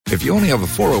If you only have a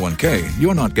 401k,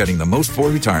 you're not getting the most for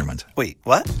retirement. Wait,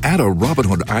 what? Add a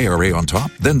Robinhood IRA on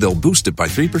top, then they'll boost it by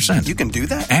 3%. You can do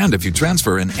that? And if you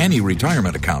transfer in any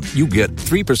retirement account, you get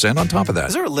 3% on top of that.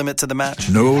 Is there a limit to the match?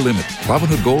 No limit.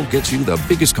 Robinhood Gold gets you the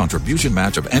biggest contribution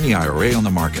match of any IRA on the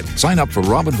market. Sign up for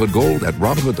Robinhood Gold at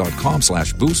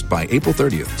Robinhood.com/boost by April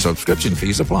 30th. Subscription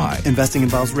fees apply. Investing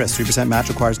involves risk. 3% match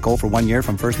requires gold for 1 year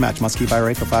from first match. Must keep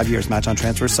IRA for 5 years. Match on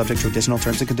transfers subject to additional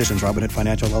terms and conditions. Robinhood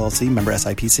Financial LLC, member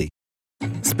SIPC.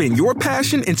 Spin your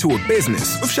passion into a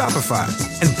business with Shopify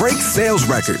and break sales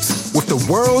records with the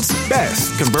world's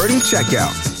best converting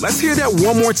checkout. Let's hear that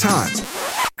one more time.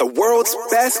 The world's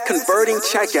best converting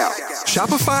checkout.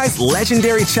 Shopify's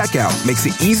legendary checkout makes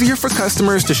it easier for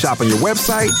customers to shop on your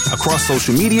website, across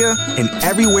social media, and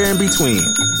everywhere in between.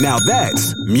 Now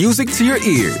that's music to your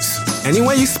ears. Any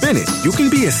way you spin it, you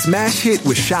can be a smash hit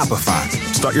with Shopify.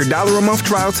 Start your $1 a month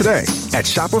trial today at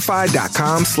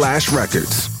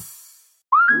shopify.com/records.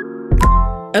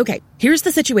 Okay, here's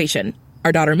the situation.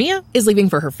 Our daughter Mia is leaving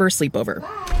for her first sleepover.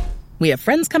 We have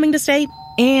friends coming to stay,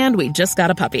 and we just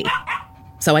got a puppy.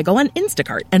 So I go on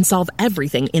Instacart and solve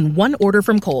everything in one order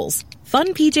from Kohl's.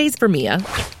 Fun PJs for Mia.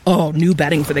 Oh, new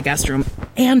bedding for the guest room.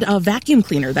 And a vacuum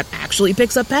cleaner that actually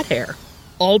picks up pet hair.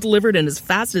 All delivered in as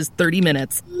fast as 30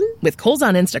 minutes. With Kohl's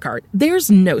on Instacart,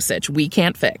 there's no such we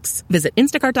can't fix. Visit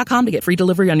instacart.com to get free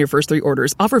delivery on your first 3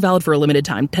 orders. Offer valid for a limited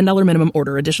time. $10 minimum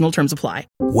order. Additional terms apply.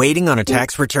 Waiting on a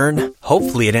tax return?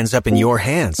 Hopefully it ends up in your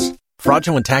hands.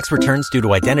 Fraudulent tax returns due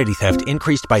to identity theft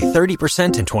increased by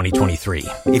 30% in 2023.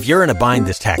 If you're in a bind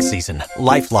this tax season,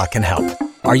 LifeLock can help.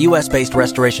 Our U.S.-based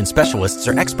restoration specialists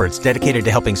are experts dedicated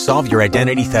to helping solve your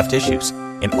identity theft issues.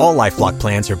 And all LifeLock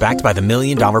plans are backed by the $1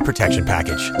 Million Protection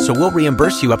Package. So we'll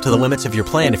reimburse you up to the limits of your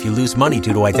plan if you lose money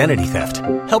due to identity theft.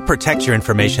 Help protect your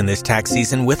information this tax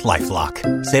season with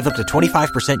LifeLock. Save up to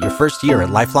 25% your first year at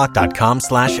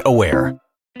LifeLock.com/aware.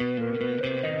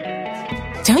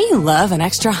 Don't you love an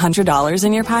extra $100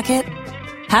 in your pocket?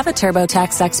 Have a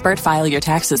TurboTax expert file your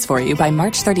taxes for you by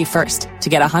March 31st to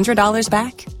get $100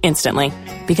 back instantly.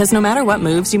 Because no matter what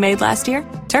moves you made last year,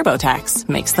 TurboTax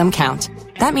makes them count.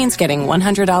 That means getting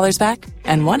 $100 back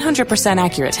and 100%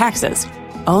 accurate taxes,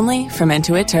 only from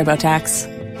Intuit TurboTax.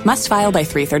 Must file by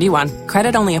 3/31.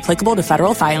 Credit only applicable to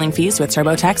federal filing fees with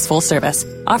TurboTax full service.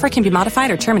 Offer can be modified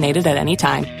or terminated at any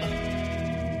time.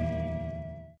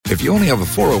 If you only have a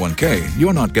 401k,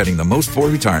 you're not getting the most for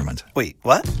retirement. Wait,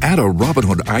 what? Add a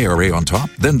Robinhood IRA on top,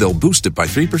 then they'll boost it by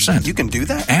 3%. You can do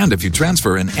that? And if you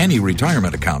transfer in any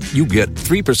retirement account, you get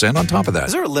 3% on top of that.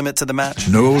 Is there a limit to the match?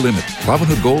 No limit.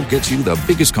 Robinhood Gold gets you the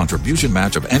biggest contribution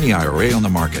match of any IRA on the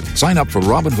market. Sign up for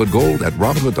Robinhood Gold at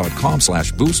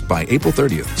Robinhood.com/boost by April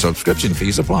 30th. Subscription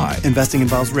fees apply. Investing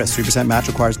involves risk. 3% match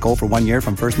requires gold for 1 year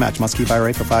from first match. Must keep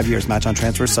IRA for 5 years. Match on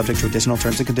transfers subject to additional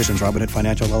terms and conditions. Robinhood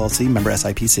Financial LLC, member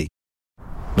SIPC.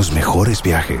 Los mejores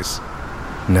viajes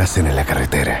nacen en la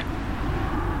carretera,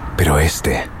 pero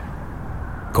este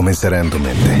comenzará en tu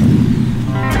mente.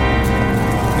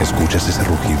 ¿Escuchas ese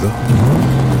rugido?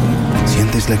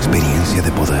 ¿Sientes la experiencia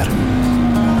de poder?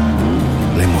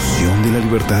 ¿La emoción de la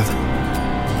libertad?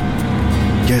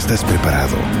 Ya estás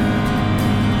preparado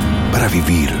para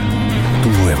vivir tu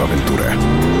nueva aventura.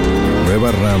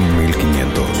 Nueva Ram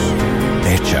 1500.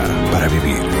 Hecha para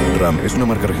vivir. Ram es una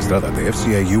marca registrada de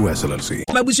FCA US LLC.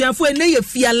 Mabusuafo ene ye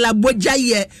fiala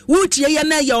bojaye wutie ye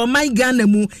na ye o man Ghana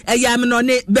mu eyam no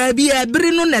ne baabi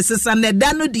ebere no nesesa ne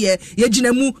da no de ye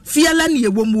gina mu fiala ne ye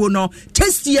womu no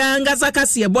testia ngasa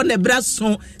kase ye bo ne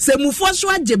braso se mufo so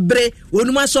agebre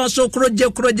onuma so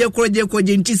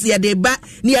kroje ntisi ye de ba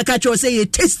ne ye ka cho se ye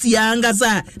testia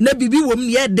ngasa na bibi wom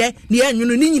ne ye de ne ye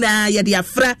nwunu ni nyina ye de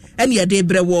afra ene ye de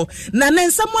brewo na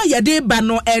nsamo ye de ba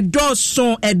no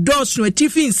edoso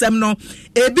etifi nsam no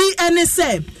ebi ene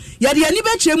se yade ani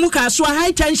beche mu ka so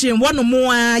high tension wono mo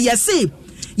a yesi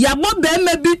yabo be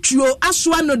ma bituo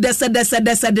aso ano dese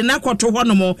de na kwoto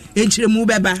hono mo enchire mu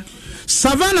beba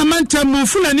Savannah Mantam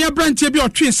Fulani branch bi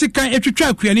otwe sikan etwetwa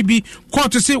akuani bi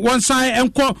court se wonsan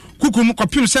enko kukum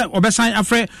kopim se obesan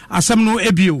afre asem no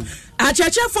ebio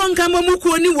achacha fonka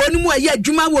mamuko ni wonu mu aye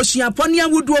adwuma wo suapone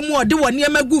awodo mu ode wone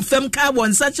magu fam ka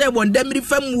won sache won damri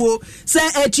fam wo se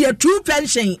etie true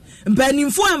pension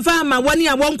mpanimfo amfa ma wone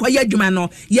a won kwaye adwuma no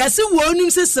yesi wonum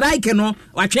se strike no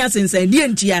watwe asensan die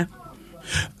ntia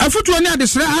afutu ani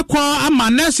adesre akwa ama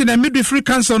nurse na midwifery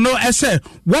council no ese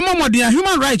woman modern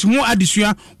human rights mu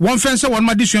adesua won fense won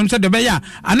madesua se de be ya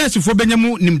anasefo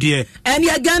benyamu nimde and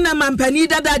ya Ghana mampani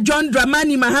dada John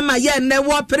Dramani Mahama ye ne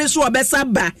wo preso obesa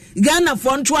ba Ghana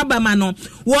fo nto abama no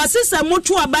wo sesa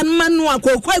moto abanma no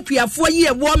akokwa akuafo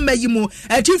ye wo mayimu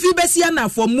atifi besia na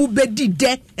fo mu bedi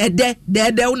de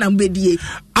na mbedie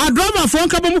adrova fo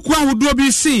nka bom kwa hodo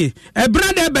bi si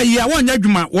brada ba yi a wonya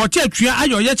dwuma wo che atua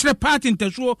ayo ye kire party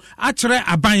ntesuo a kire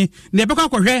aban na ebekwa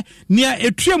kohwe nia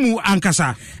etuamu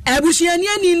ankasa abusuani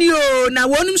ani o na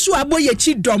wonum so aboye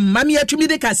chidom mame atumi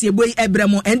de kase eboy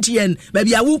ebremo NTN ba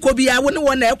bia wo ko bia wo ne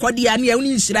wona ekode ya ne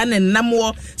woni nhira ne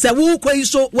namwo se wo ko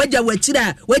iso waja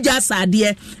wachira waja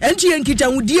asade NTN kita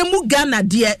wudie mu Ghana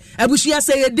de abusua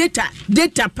se ye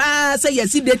data pa se ye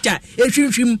si data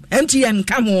ehwinhwim NTN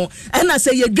ka ho na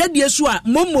se ye dwadie so a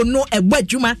momo no ebo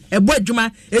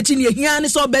adwuma eti ne hia ne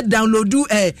so be download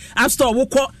App Store wo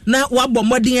ko na wabɔ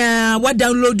modern wa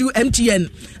download MTN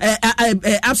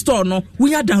App Store no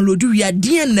we ya download we ya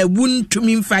den na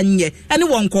wuntumi mfanye ene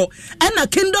wonko na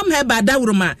Kingdom Herbal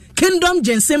Dawroma Kingdom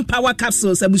Ginseng Power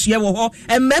Capsules abusuye wo ho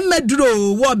emmemme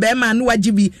duro wo be ma no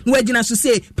wajibi no wagina so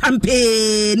say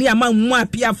pampe ni ama mu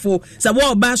apiafo sa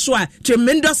wo ba so a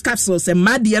tremendous capsules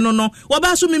made no wo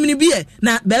ba so mimini bie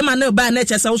na be ma na ba na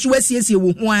chesa wo so wasiesie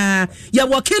wo ho a ya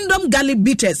wo Kingdom Garlic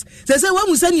Bitters se wo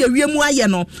mu sane awiemu aye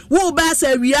no wo ba sa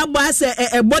awia ba sa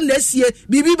ebo na asie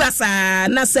bibi basa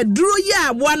na sa duro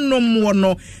ya wonom wo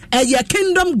no ya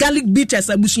Kingdom Garlic Bitters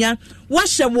abusua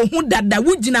wahye wo ho dada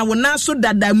wugina wo na so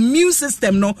dada immune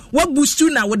system no wa boost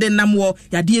na wo de nam wo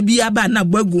yade bia ba na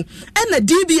bagu ena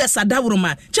DBS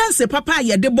adawroma chance papa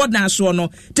ye de bodan so no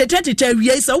tete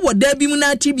wie se wo da bi mu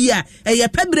na tibia ye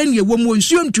pebre ne wo mu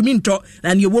nsuo ntumi nto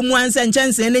na ne wo mu ansa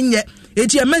chance ne nye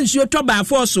eti amansuo to ba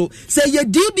afo so se ye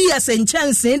DBS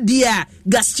chance dia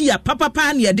gastia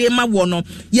papa ne de ma wo no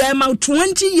ye ma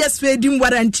 20 years feeding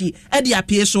warranty e de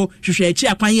apie so hwehwe achi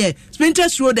akwan ye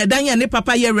Sprinters Road de dan ye ne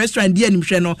papa ye restaurant dia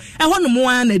nimhwe no e ho no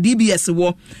mo na DBS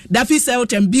wo Daffy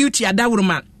Health and Beauty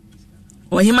adawroma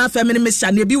Ohima family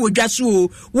mission ne bi wodwa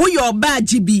so wo ye oba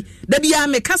agibi da bia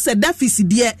me kase Daffy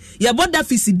de ye boda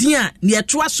Daffy de a ne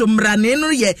eto asomra ne no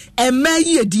ye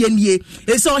emayi edie nie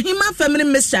ese Ohima family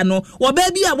mission no wo ba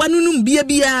bi a wanunum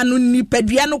bia no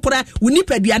nipadua no kora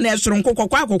unipadua na esoro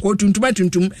kokokwa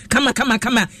tuntum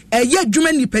kama eye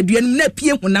adwuma nipadua no na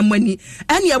pie honam ani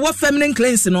ene ye wo family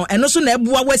cleanse no eno so na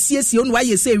eboa wasiesie no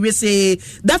waye se wese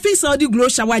Daffy Saudi glow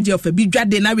shower gel fa bi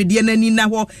dwade na wedie na ni na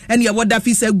ho ene ye wo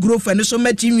Daffy se grow fa no so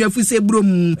matinwa fu se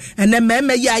brom ene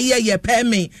meme ye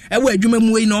peme e wa adwuma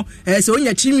mu yi no se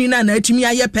onya chinwi na atimi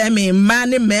aye peme ma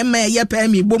ne meme ye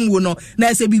peme bomu no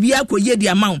na se bibia koye di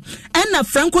amount ena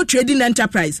Franco Trading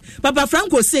Enterprise Papa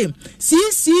Franco say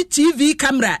CCTV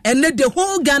camera ene the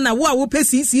whole Ghana wo pe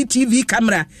CCTV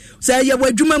camera say ye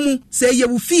wadwuma mu say ye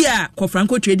ufia ko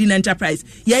Franco Trading Enterprise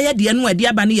ye de no ade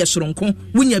aba ne ye soronko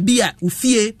wunya bia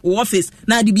ufie office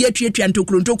na de bia tuatua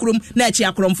ntokrom na achi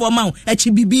akromfo ma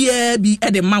achi bibia bi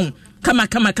ede ma kama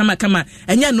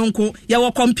enya nonko ye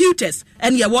wo computers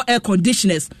and ye wo air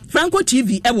conditioners Franco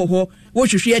TV e wo ho wo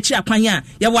hwehwe achi akwan a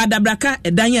ye wo adabraka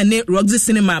edan ya ne Roxy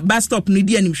Cinema bus stop no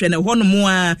di animhwe na ho no mo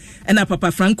a na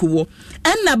Papa Franco wo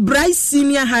na Bright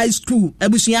Senior High School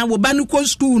abusuan wo ba no ko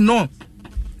school no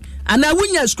ana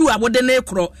wunya school abode na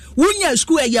ekro wunya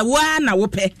school ye wo na wo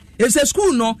pe if say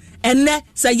school no ene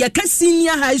say ye ka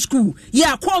senior high school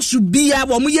ya course bia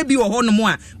wo mo ye bi wo ho no mo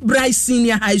a Bright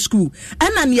Senior High School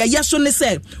ana ne ye so ne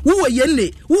say wo ye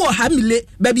ne wo hamile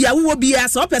ba bia wo bia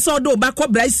so pese odo ba ko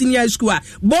Bright Senior High School a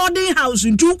boarding house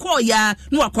ntu ko ya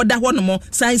no akoda ho no mo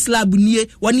science lab nie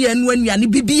woni anu anuane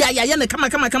bibia ya ye ne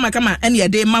kama ene ye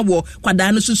de ma wo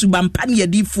kwada no susu ba mpa ne ye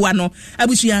di fua no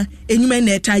abusua enyuma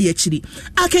na eta ye chiri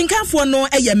akenkafo no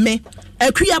eye me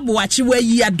akuya boachi wa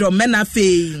yi adome na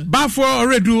fe bafo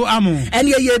oredu amu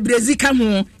ene ye brezi ka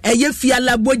ho eye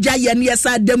fiala boja ye ne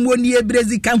sa demo ne ye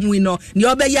brezi ka ho no ne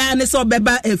obeya ne so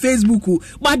beba Facebook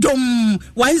badom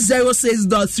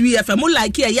 106.3 FM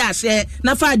like ye ya share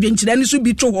na fa adwenkyere ne so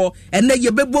bi to ho ene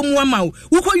ye bebom ama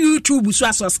wo ko YouTube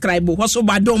so subscribe ho so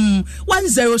badom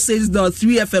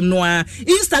 106.3 FM no a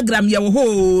Instagram ye wo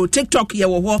ho TikTok ye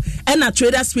wo ho ena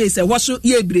Twitter space ho so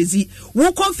ye brezi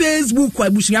wo ko Facebook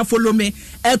abusuya follow me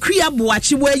akuya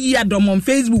boachi wa yi adom on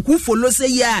Facebook who follow say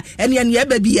ya ene ye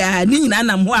ba bia ni nyina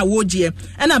nam ho a wo je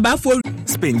ena ba for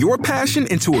Spin your passion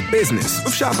into a business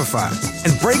with Shopify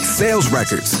and break sales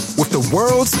records with the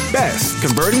world's best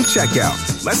converting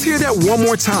checkout. Let's hear that one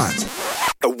more time.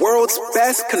 The world's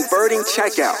best converting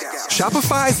checkout.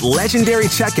 Shopify's legendary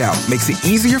checkout makes it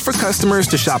easier for customers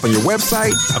to shop on your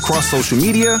website, across social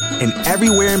media, and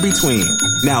everywhere in between.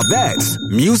 Now that's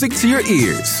music to your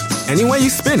ears. Any way you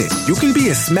spin it, you can be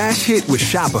a smash hit with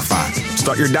Shopify.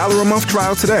 Start your $1 a month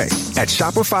trial today at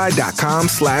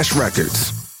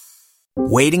shopify.com/records.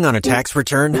 Waiting on a tax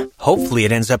return? Hopefully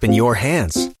it ends up in your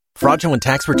hands. Fraudulent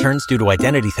tax returns due to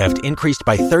identity theft increased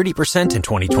by 30% in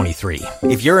 2023.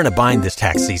 If you're in a bind this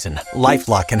tax season,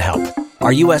 LifeLock can help.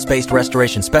 Our U.S.-based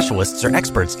restoration specialists are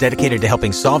experts dedicated to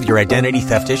helping solve your identity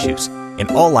theft issues. And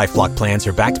all LifeLock plans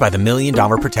are backed by the $1 Million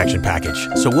Protection Package.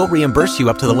 So we'll reimburse you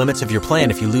up to the limits of your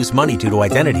plan if you lose money due to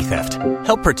identity theft.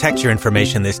 Help protect your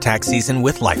information this tax season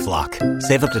with LifeLock.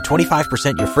 Save up to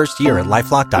 25% your first year at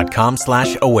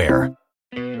LifeLock.com/aware.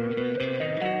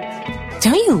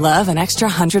 Don't you love an extra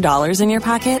 $100 in your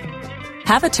pocket?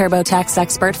 Have a TurboTax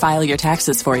expert file your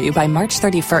taxes for you by March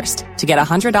 31st to get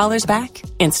 $100 back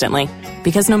instantly.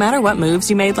 Because no matter what moves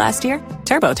you made last year,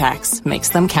 TurboTax makes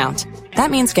them count.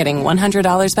 That means getting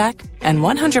 $100 back and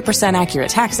 100% accurate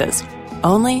taxes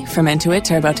only from Intuit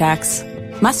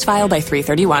TurboTax. Must file by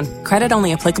 3/31. Credit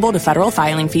only applicable to federal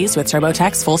filing fees with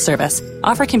TurboTax full service.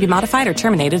 Offer can be modified or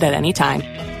terminated at any time.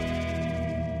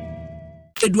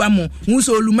 Eduamo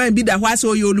muso oluma bi da hwa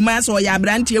so oluma so ya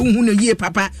brante hu no yie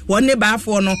papa wonne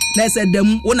baafo no na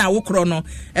sedam wona wokro no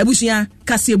abusua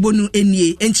kasebonu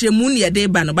enie enchiremu ne yede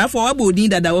ba no baafo wa bodin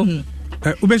dada wo hu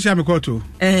ubeshia me koto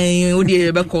odi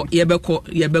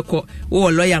yebeko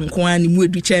wo lawyer nko ani mu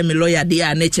edu che me lawyer de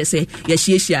a na chese ya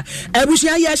hiehyia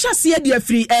abusua ya hyase de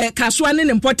afiri kasoa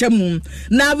ne mpotamu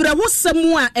na abra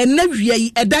wosam a enawia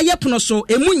yi eda yepono so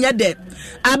emunya de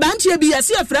abantie bi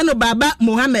yase afra no Baba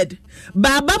Mohammed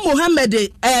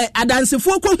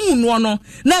adansefo ko hu no no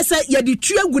na se ye de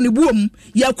tuagu ne buom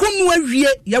yakonu awie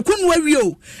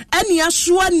o ane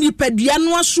asoa nipadua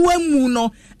no asoa mu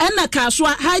no ena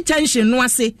kasoa high tension no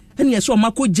ase ene yeso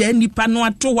makoja nipa no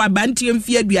ato ho abantie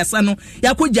mfie aduasa no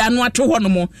yakoja no ato ho no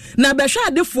mo na behwa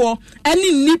adefo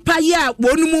ene nipa ye a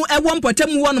wonumu ewo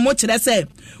mpotamu wo no mo kire se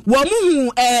wo mu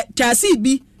hu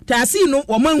tasi no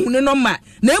wo manhu ne no ma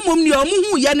na emom ne wo mu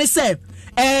hu ye ne se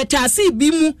tasi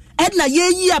bi mu edna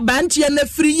yeyi abantie na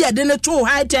free ye de ne to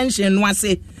high tension no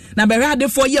ase na berade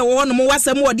for ye wo no mo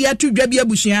wasem wo de atudwa bi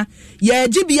abusua ye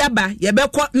gibia ba ye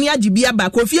bekọ ne agibia ba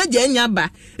Kofi Agye anya ba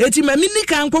eti mamini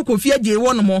kan kọ Kofi Agye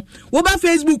wo no mo wo ba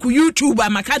Facebook YouTube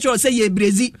amaka cho se ye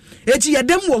brezi eti ye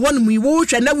dem wo no mo wo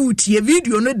hwe na wo tie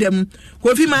video no dem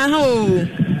Kofi ma ha o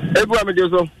ebu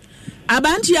amejeso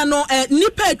abantia no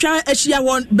nipa atwa ahia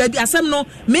won baby asem no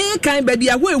me kan baby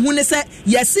aho ehu ne se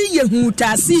yesi ye hu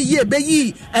tasi ye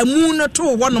beyi emu no to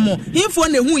wo no mo info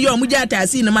na ehu ye omugya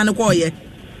tasi ne man ko ye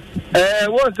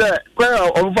won se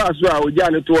kwa omfa so a ogya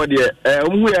ne to de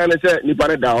omhu ya ne se nipa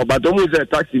ne da but omhu se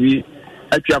taxi bi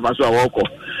atwa fa so a woko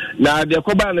na de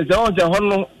ko ba ne se on se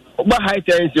hono ba high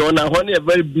tension on na hono a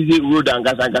very busy road and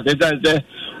gas se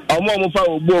omo fa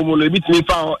ogbo mu no bitimi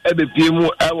fa ebepie mu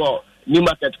ewo new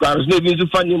market kwaro no bi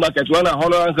fa new market one na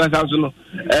hono an kan so no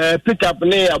pick up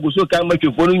ne abuso kan ma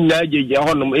twefo no nyina jeje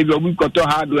hono e bi obi koto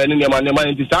hardware ne ma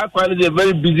nti sa kwan is a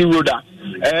very busy road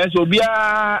so bia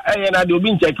na de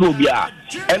obi ncheke obi a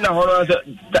na hono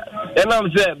na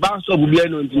am say ba so obi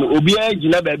no nti obi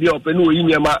agina ba bia ope no oyi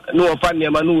nyema no ofa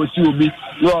nyema no osi obi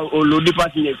no load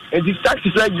passengers nti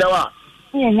taxi flag dawa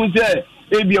hu say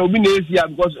ebi obi na esi ya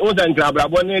because o tan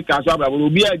krabrabo ne kaso abrabo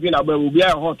obi agbe na ba obi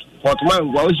hot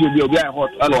man gwa o si obi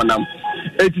hot ana onam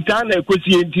etita na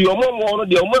ekosi enti omo no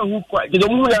de omo hu kwa de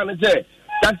omo ya ne say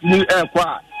taxi ni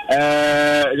kwa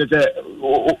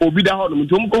obi da hot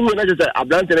ntom ko hu na say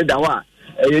abrante ne da ho a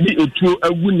yedi otu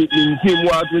agu ni ntim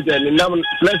wa to say ne nam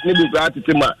flesh ne bi kwa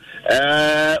tetema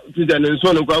to say ne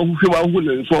nso no kwa hu ma hu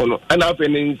ne nso no ana afa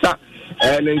ne nsa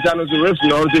ne nsa no so refs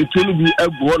no say tunu bi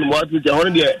agu ho no mo to say ho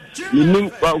ne de ni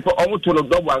omo to no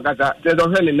dobo ankasa say so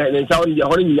ne nsa ho ne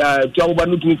ho ne nya tuawo ba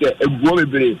no tunu say agu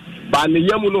bebre ba ne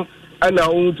yamu no ana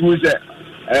ho tunu say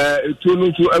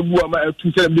tunu to agu ma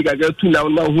tu say bi ga tu na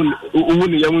hu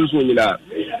ne yamu so nyina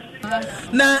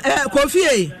na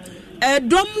Kofi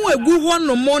domu egu ho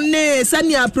no mo ne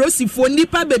sani aprosifo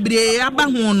nipa bebre aba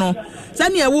ho no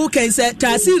sani ewu kan se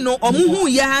tasi no omuhu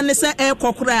ya ne se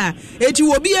kokora eti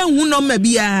obi ehu no ma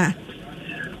bia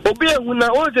obi ehu na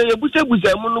o se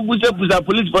yebusebusa mu no busebusa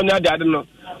police for na ade no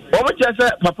o mo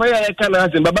chese papa ya kana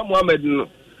ase Baba Mohammed no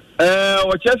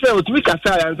o chese otumi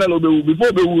kasa ya nsa na obewu before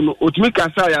obewu no otumi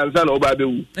kasa ya nsa na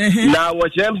obabewu na wo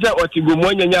chese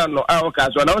otigomo nyanya no a o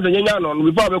kaso na wo se nyanya no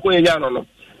before obekọ nyanya no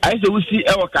I say we see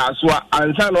our caswa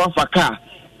and son of a car,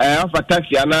 of a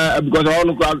taxi, and because I want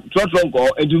to go trot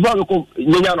and you want to go, I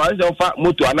say offer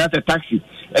motor and a taxi.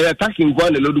 taxi nkwa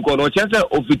na lodu ko no chese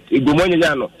ofit egomonye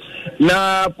nya no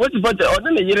na potifa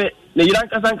odin ne yire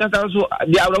nkasa nso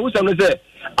di awrawusa no se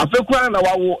afekura na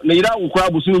wawo ne yira wo kura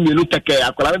busunu mienu teke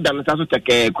akola ne dan so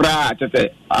teke kura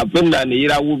chese afenda ne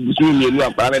yira wo busunu mienu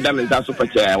akola ne dan so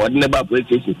peke odin ba police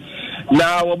station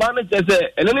na wo ba no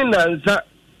chese enene nansa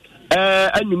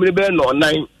anyumire be no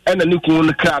nan ena ne kun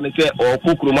no kra ne se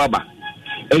okokuru maba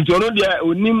ejoro dia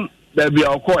onim baby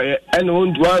okoye ena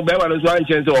onduwa be wa no so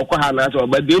anchen se okwa na so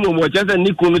ba de mo chese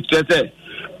ne kun no chese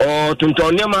o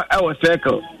tuntonema e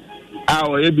circle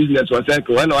our business was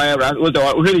circle when I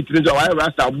really treat our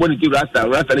rasta bonity rasta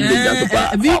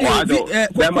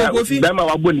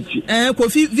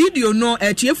Kofi video no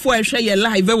chiefo e hwe ye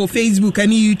live wo Facebook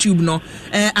and YouTube no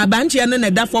abanche no na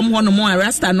da form ho no mo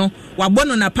rasta no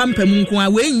wabono na pampa mu nko a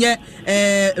we nye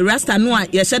rasta no a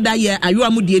ye hyeda ye ayo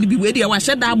amudie ni bi we de wa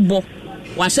hyeda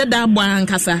abo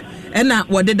ankasa ena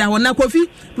wodeda wona Kofi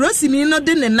prosimi no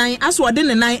de ne nan aso wode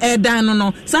ne nan edan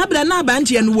no sabra na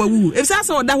abanche no wawu efisa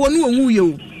sa woda ho no wonwu ye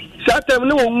o satem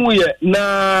no wonwu ye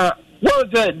na won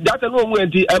say data no wonwu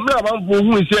enti emra amanfo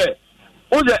hu se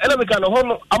o ze elemika no ho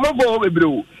no amanfo ho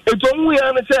bebreu eto wonwu ye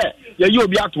ne se ye yi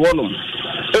obi ato ho no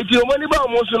enti o mani ba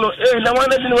mo so no na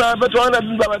wana di no beto wana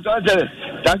di ba beto ase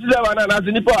tasi da wana na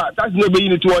nipa tasi no be yi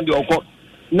ni to on de okọ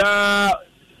na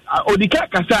odika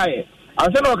kasaye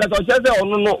anse no kasa o chese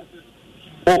onu no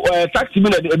taxi bi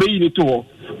na ebe yi ni to ho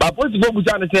ba police go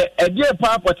busa ne se e die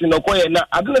passport no koye na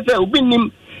ade ne se obi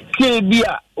nim ke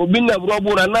bia obi na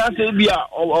robo na na se bia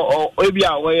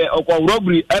bia we okwa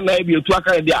robbery na e bia tu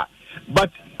aka dia but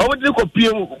obi de ko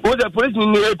piem o the police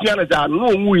ni e pia na sa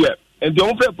no nwu ye and the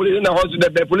only police na hospital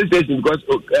the police station because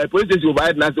police station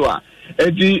over na so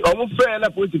and the omo fair na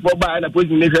police for by na police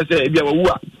ni say e bia wu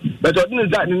a but o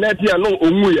din za ni na tia no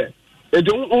onwu ye e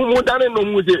de mu dane no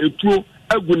mu se etuo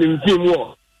agu ni ntim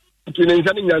wo to ne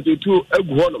nsa nya to tu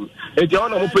agu honom e je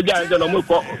honom pega nje no mo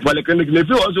ko polyclinic ne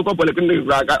fi o so ko polyclinic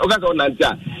raka o ka so na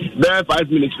ntia be 5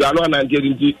 minutes ka no na ntia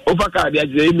nti o fa ka dia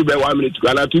je imi be 1 minute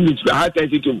ka na 2 minutes ka ha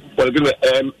tensi to polyclinic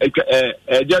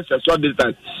just a short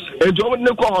distance e je honom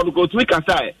ne ko hono ko tu ka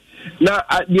sai na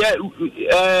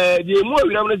de mo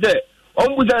wi na mo se o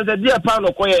mbuza se dia pa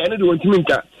no ko ye ene de wontimi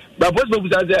nka ba boss bo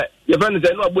buza se ye fa ne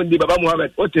se no agbondi baba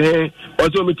Muhammad o te he o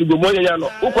so mi tugo mo nya no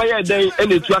o ko ye den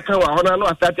ene tu aka wa hono no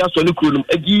asati aso ne kronum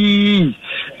agi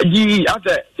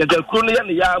ate te kronum ya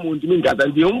ne ya mo ntimi nka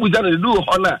dan de o mbuza ne du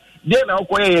hona de na o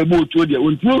ko ye bo tu de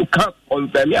o ntimi nka on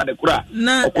fami ade kura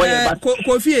o ko ye ba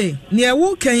Kofi ne e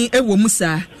wo kan e wo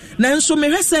musa na nso me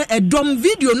hwese edom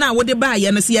video na wo de ba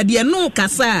ye no se ye de no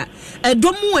kasa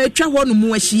edom wo atwa ho no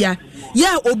mu ahia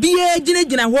ya obiye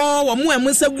gina ho wo mo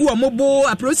amusagu wo mobo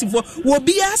aprosifo wo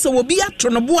biya se wo biya to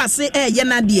no bo ase ye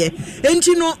na de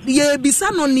enti no ye bisa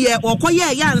no ne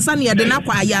okoye ya ansa ne de na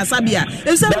kwa ya asabia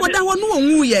efse wo da ho no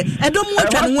onwu ye edom wo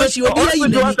atwa no ahia obiya yi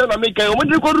ni o mo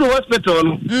de ko ru hospital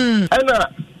no ana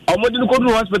o mo de ko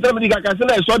ru hospital me ka se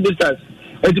na short distance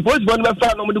enti police bond me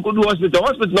fa no mo de ko ru hospital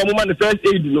no mo man first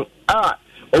aid no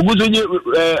Oguzoje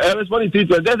responding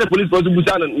treatment there's a police force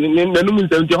busa no num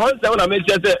 70 hospital na make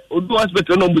say odu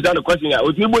hospital no busa no question ya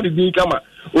otimi boni din kama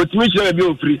otimi chere be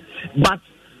ofri but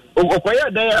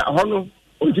okoya dan ho no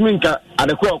otimi nka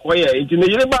adeko okoya enti ne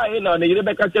yire ba na ne yire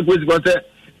be ka che police go say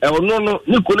ono no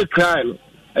ni ko le cry no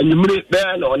anyimire be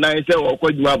na onan say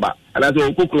okwaduma ba ana say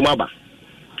okokuru ba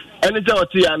eni say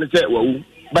oti ya ne say wawu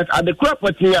but adeko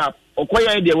apotin ya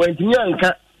okoya de wantimi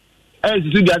anka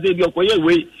sisu ga say bi okoye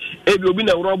we ebi obi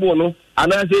na robo no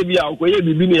ana say bi okoye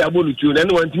bibi ne yabo lutu na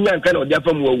ne wantimi anka na odi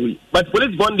afam wawu but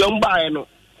police bond de mbae no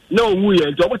na owu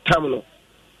ye nti obotam no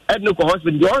edno ko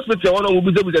hospital the hospital one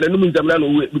obu zebu na num ntam na no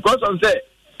we because of say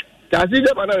kasi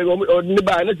je bana ni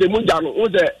ba na say mu ja no o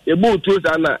say ebu otu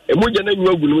sa na emu je na nyu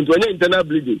agu no nti onye internal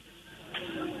bleeding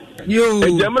yo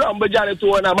ejemra mbe jare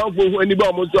to na manfo hu ani ba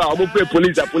o mo to a o mo pe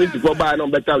police for ba na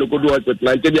better lo ko do hospital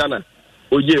na ntia na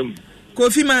ojem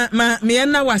Kofi me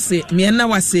na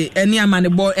wase eni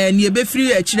amanebo eni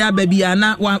ebefiri akira babia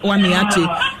na wa me ate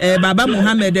Baba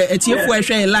Muhammad etiefo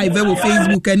ehwe live wo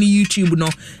Facebook and YouTube no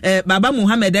Baba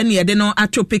Muhammad eni ede no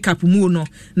ato pick up mu no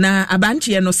na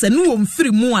abanche no se no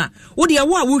mfiri mu a wo de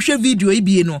wo a wo hwe video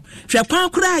ibie no hwe kwan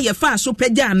kura ye fa so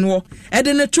pagya no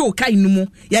ede ne to kai no mu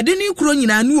ye de ne kuro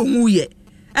nyina no onwu ye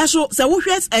eso se wo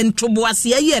hwe entobo ase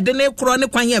ye de ne kuro ne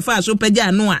kwan ye fa so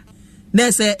pagya no a na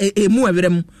se emu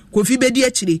awerem Kofi bedi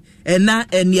akiri na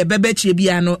ne bebe chie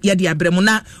bia no ye de abremu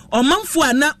na omanfo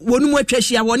ana wonum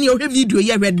atwahia woni ohwe video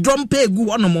ye hwe drum pegu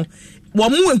honomo wo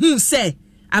mu ehu se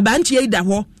abanche ida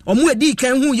ho omu edi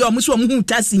kan hu ye omu so omu hu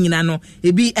tasi nyina no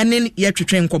ebi ene ye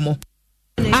twetwe nkomo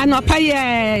Anopa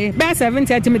ye be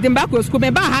 7:30 me dem back to school me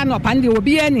ba ha no pa ndi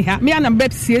obi ani ha me anam be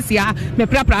siesia me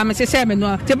prapra me hye me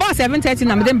no te ba 7:30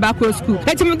 na me dem back to school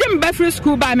eti me dem ba free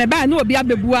school ba me ba na obi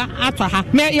abebua ato ha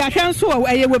me ya hwe nso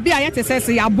eye obi a yete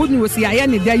sese ya bodu osi aye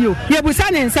ne da yo ye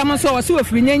busa ne nsam nso o se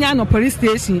ofiri nyanya no police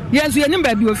station ye nso enim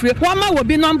ba bi ofiri wo ma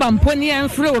obi number mponi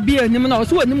enfre obi enim na o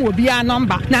se onim obi a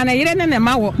number na na yire ne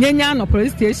ma wo nyanya no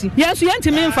police station ye nso ye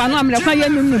ntimi mfa no amle kwa ye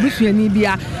nim no busuani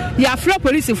bia ya free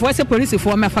police for se police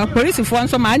for mefa police for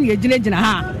nso ma na ejina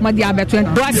ha mo dia beto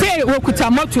wa say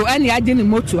okuta moto ani age ni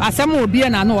moto asem obi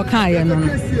na na woka ye no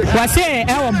wa say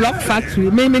e wo block factory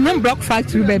me nim block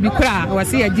factory ba bi kura wa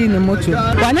say age ni moto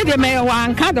wa ne de me wa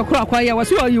anka de kura kwa ye wa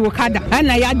say oyi okada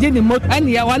ana ya age ni moto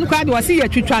ani ya wa no kwa de wa say ye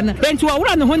twitwa no enti wa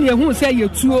wura no ho ne ehu say ye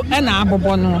tuo na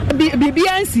abobo no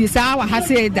bibiansi sa wa ha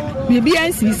say da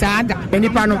bibiansi sa da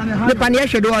nipa no ye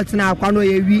hwedo otena akwa no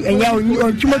ye wi enye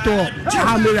onchimoto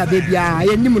ha mera bebia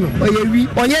ye nim no ye wi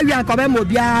onye wi anka be mo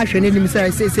bia hwe ne nim say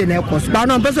na ekos ba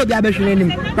no mpeso bia be hwe ne nim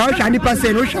na o hwa nipa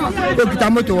say no hwa okuta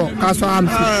moto ka so am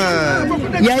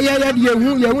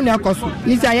ye hu na ekos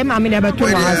isa ye ma me na be to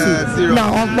wa say na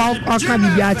o ka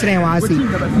bibia kire wa say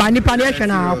ba nipa ne hwe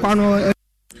na akwa no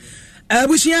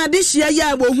abushia dishia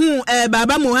ya bohu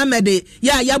baba Mohammed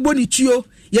ya boni tuo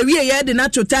ye wie ye de na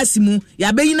to tasimu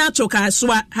ya be na to ka so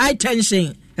high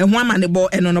tension ehu amane bo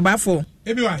eno no bafo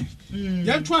ebi wa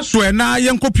yɛntwa so na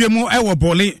yɛnkɔpie mu ɛwɔ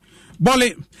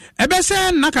bɔle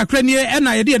ɛbɛsɛ na kakra nie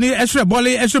ɛna yɛde ne ɛsrɛ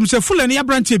bɔle ɛsrɛ sɛ fulani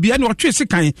abrantie bi ɛne ɔtwe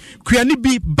sekan kuani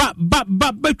bi ba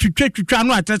twitwa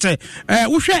no atɛsɛ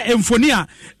wohwɛ emfoni a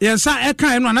yɛnsa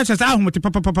ɛka no anakyɛ sɛ ahomote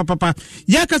papa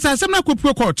yɛkasa asɛm na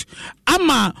kɔpue court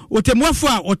ama otemuafo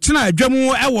a ɔtena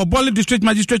adwamu ɛwɔ bɔle district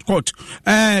magistrate court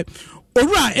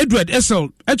Owura Edward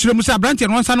Essel actually musa branch no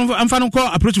nsa no amfa no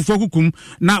kɔ aprochifo kukum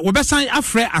na wɔbɛsan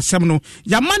afrɛ asɛm no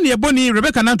yamane eboni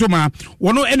Rebecca Nantoma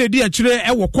wɔno enedi akyire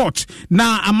ɛwɔ court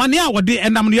na amane a wɔde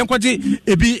enam no yɛnkɔgye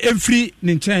ebi emfiri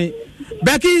ne nkyɛn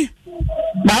Becky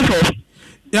bafo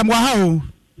yamwa ha o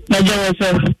na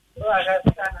jewo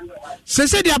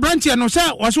sese dia branch no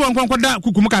sɛ wɔso wɔnkɔnkɔda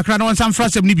kukum kakra na wɔnsa mfra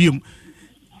asɛm no biom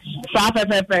fa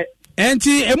pepepe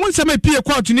enti emu nsɛm epie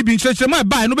court ni bi nkyerɛkyerɛ mu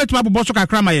ɛbaa no betuma bobɔ so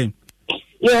kakra ma yɛn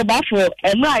yo bafo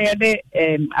emra ye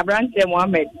de Abrante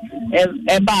Mohammed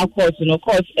eba court no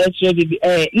court extra bi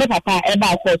ne papa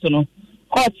eba court no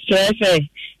court chefe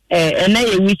na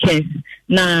ye weekend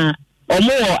na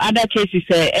omo other cases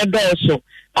edo so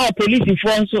police for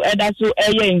nso eda so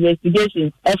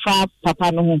investigation efa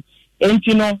papa no ho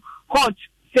enti no court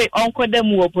say onko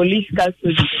dem wo police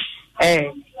custody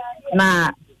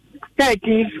na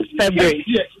 13th February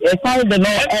found the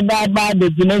law about the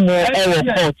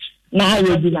Dinamo court. Now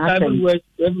you do not everywhere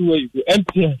you go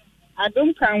empty. I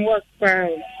don't can work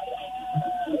fine.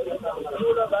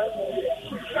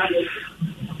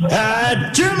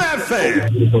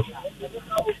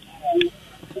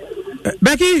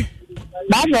 Becky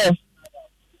Babo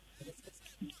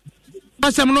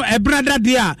asem no ebrada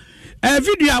dia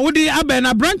video a wodi aba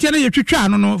na branch na yetwitwa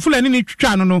no fulani ni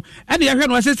twitwa no e de yehwe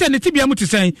no asese ne tibia mu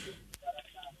tesen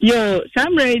yo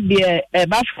samre de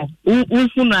bafo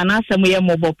unfunu anasem ye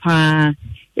mobo pa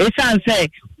esan se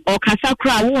o kasa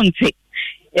kra wonte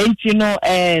enti no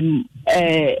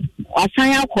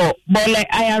asan akọ bole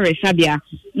ayare sabia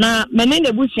na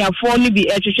menene busuafo ni bi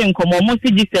etwetwe nkomo mo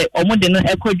sigi se omo de no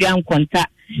ekodwa nkonta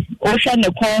o hwe ne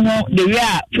kon ho de wi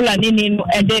a fulani ni no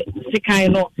ede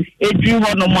sikan no edri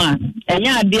ho no ma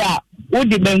enya ade a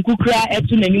wodi bankukura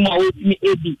etu nanim a wotimi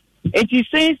ebi eti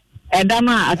since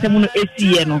edama asemu no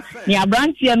esiye no ni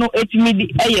abrantie no etimi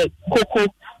di eye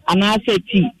koko anase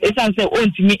ti esanse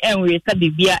ontimi enwe sa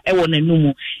bibia ewo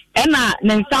nanumu ena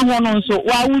ne nsa ho no nso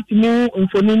wa wutimi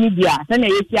mfoni ni bia se na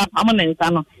yesi apam ne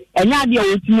nsa no enya ade a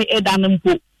wotimi eda no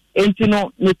mpo enti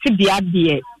no ne tibia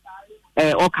de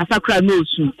o kasakra no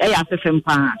osu eya sefem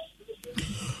pa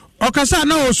okasa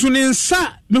na osu ne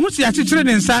nsa me hu si akyekyere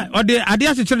ne nsa ode ade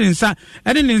akyekyere ne nsa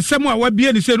ene ne nsam a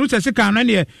wabie ne se no sese kan no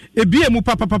ne ebie mu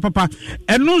papa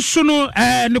eno so no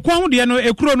ne kwa ho de no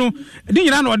ekuro no ne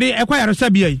nyina na ode ekwa yaresa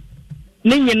bia yi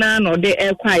ne nyina na ode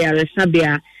ekwa yaresa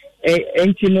bia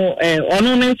enti no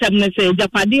ono ne nsam ne se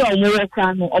japade o mo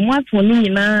rekwa no o mo ato ne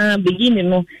nyina begini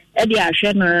no e de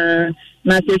ahwe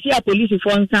na sesi a police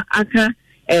for nsa aka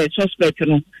suspect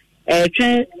no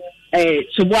twen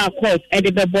Subwa court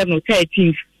edebe no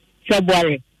 13th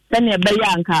February then e be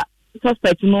yanka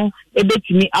suspect no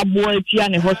ebetimi abo atia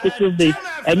ne hospital days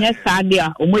enye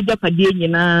sadia omoja padie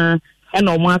nyina e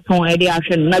na omo aton e de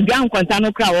ahwe no na dwan kwanta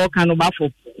no kra wo ka no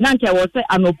bafo na nke wo se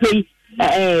anopei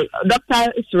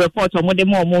doctor's report omo de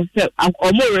mo se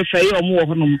omo refer omo wo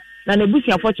hono na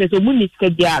nebusia for chese omo ni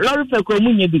skadia lori fe ko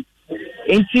omo nya bi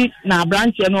enti na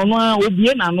branch no no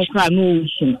obie na no kra no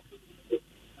osu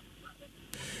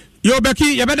yo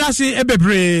beki yebedasi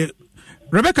ebebre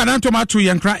Rebecca Nantomato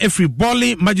yankra every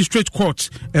Bolly Magistrate Court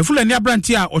efula ni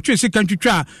abranti a otwe sika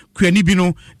ntwitwa kuani bi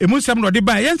no emunsam no de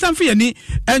ba yensamfe yani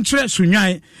enkyere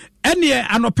sunwan ene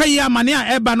anopai amane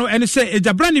a eba no ene se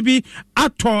ejabrani bi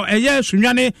ato eye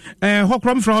sunwane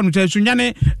hokrom fra no te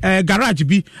sunwane garage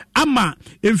bi ama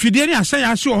emfidie ni asan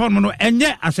ya ase ho no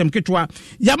enye asem ketwa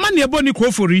yamane eboni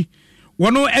kofori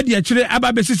wono ede akyire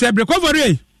aba besisi ebre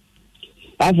kofori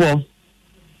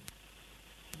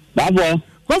babo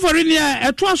Kofori ni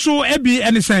etwa so ebi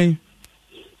enisen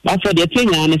Bafo de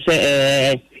tenya ne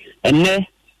se enne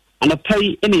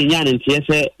anapai ene nya ne ntie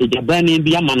se ejabani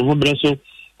bi ama no ho bre so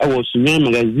ewo sunyan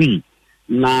magazine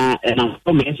na na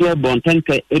ko me se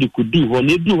bontanke erikudu ho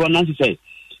ne du ho na se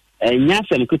nya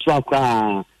sem ketu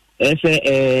akwa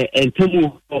se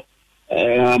entemu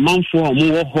manfo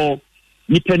mo wo ho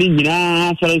nipa ni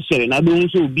nyina sare na be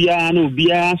so obia na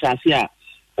obia asase a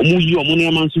omu yi omu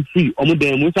ne man so free omu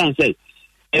dem mo san say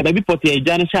baby pot e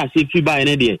jana sha se free buy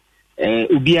na de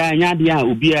ubia nya de a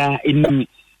ubia eni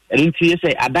enti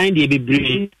say adan de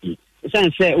bebre san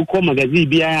say ukọ magazine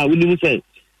bia woni mu say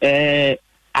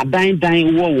adan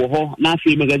dan wo ho na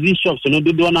free magazine shops no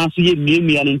do na so ye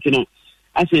miemia no ntino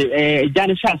ase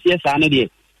jana sha se sa na de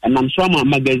nam so ma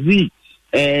magazine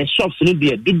shops no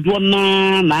de do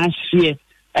na ahye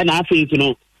na afi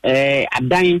ntino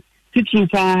adan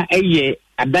titupa eye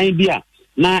adan bia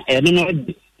na no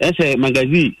ese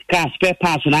magazine car spare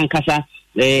parts na nkasa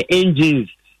engines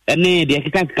ene de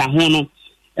keka ho no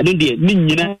ene de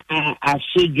nyina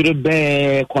asejure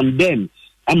be condemn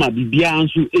ama bibia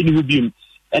nso eni ho biem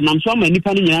enam so ama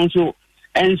nipa no nyina nso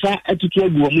ensa atutu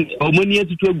agu omani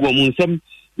atutu agu nsem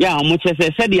ya omo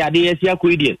chese se de ade yesi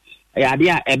akoi de ya ade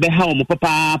a ebe ha omo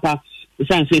papa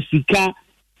isan se sika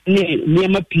ne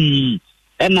niema pi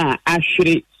ena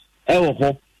ahwere ewo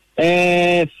ho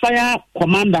fire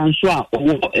commander nso a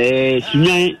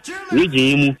sunyan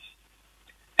region mu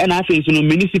na afi so no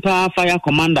municipal fire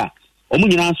commander omu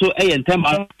nyina nso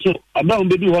ntema so aba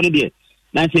mbedu ho no de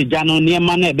na se jano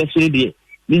niema na ebe so de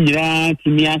ni nyina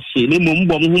tumi ahye ne mom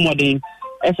bom ho moden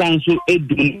esan so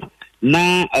edum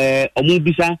na omu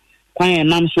bisa kwan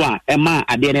nam so a ema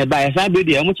ade na ba esa be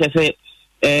de omu chese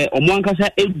omu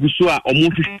ankasa eguso a omu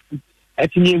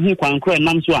etimi hu kwan kro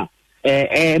nam so a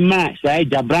ma sai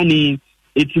jabrani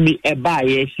etimi eba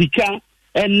ye sika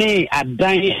ene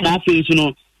adan na afi so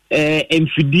no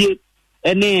emfidie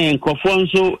ene nkofo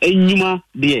nso enyuma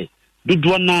de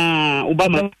dodo na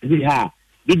obama zi ha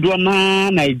dodo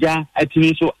na naija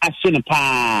etimi so ahye ne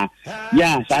pa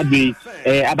ya sabi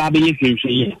ababe ye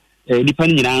hwehwe nipa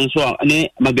nyina nso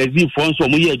ne magazine fo nso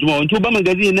mo ye adwuma nti obama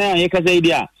magazine na ye kasa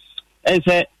idia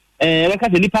ense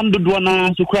weka se nipa dodo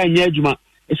na so kra nya adwuma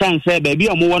esan se ba bi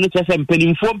omo wono chese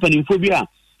mpanimfo bi a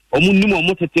omo nim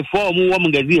omo tetefo omo wo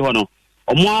magazine ho no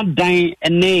omo adan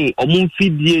ene omo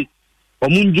mfidie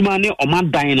omo ndwuma ne omo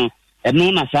adan no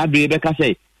eno na saa be ka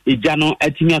se eja no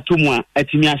atimi atomu a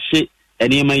atimi ahye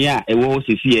enema ya ewo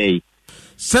sisi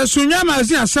se sunya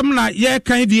mazi asem na ye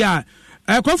kan di a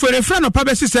kofere fra no pa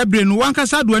be sisi bre no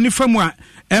wankasa do ani famu a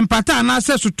empata na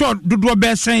se suto dodo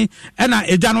be sen na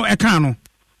eja no ekan no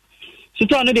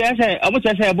suto no de say omo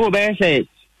chese bo be say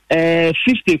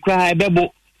 50 kwa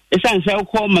ebebo esan se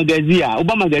ko magazine a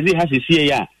oba magazine ha sisi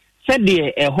ya se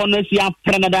de honosi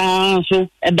aprenada so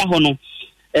eda ho no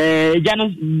jano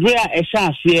bria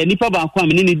esha se nipa ba kwa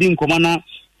me ni di nkoma na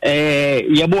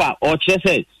yebo a o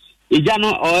chese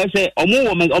ejano o se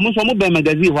omo so mo be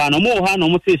magazine ho na omo ha na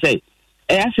omo te se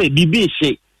ase bibi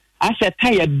she ase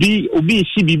tire bi obi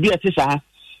shi bibi ate sa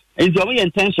enti omo ye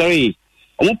intensory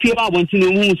omo pie ba wonti no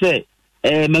hu se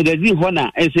magazine ho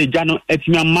na ese jano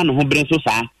atimi amma no ho bre so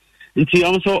saa nti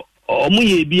onso omo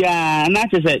ye bia na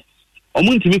chese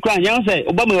omo ntimi kwa anya se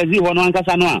oba magazine ho no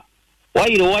ankasa no a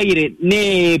wayire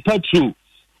ne petrol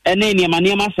ene ne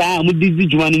maniama saa omo dizi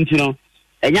juma nti no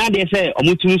enya de se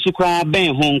omo tumi so kwa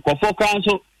ben ho nkofo kwa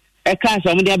so e kan se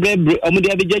omo de abre omo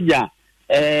de abegyaja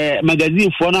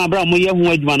magazine fo no abra omo ye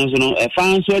ho adwuma no so no e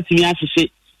fan so atimi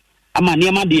ahyehe ama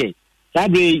niama de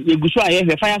sabre yeguso a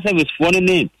ye fire service fo no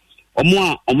name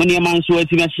omo niama nso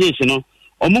atimi ahyehe no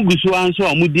omo guso anso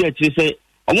omo di akire se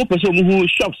omo pese omo hu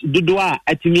shops dodo a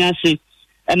atimi ahye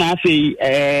na afi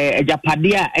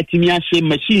ejapade a atimi ahye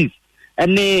machines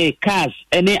ene cars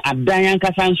ene adan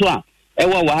ankasa nso a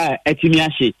ewa wa atimi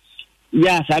ahye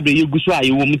ya sabre yeguso a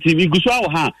yewo mutimi guso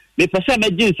a ha me pese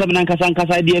megin sem na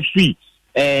ankasa de free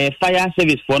fire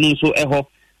service for no nso eho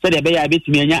so de be ya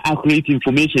betimi anya accurate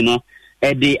information no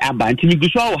de aba ntimi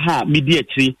guso a ha medi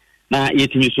akiri na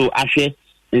yetimi so ahwe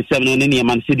nsɛm no ne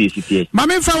nneɛma no sɛdeɛ sitie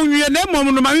mame fa nwie na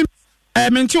mmom no mame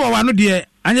mente wɔ wano deɛ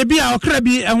anya bi a ɔkra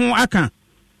bi ho aka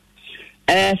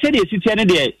sɛdeɛ sitie no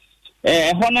deɛ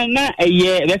ɛhɔ no na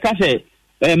ɛyɛ bɛka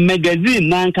sɛ magazine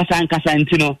na nkasa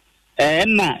nti no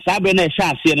ɛna saa bɛ no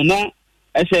ɛhyɛ aseɛ no na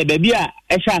ɛsɛ baabi a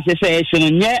ɛhyɛ aseɛ sɛ ɛhyɛ no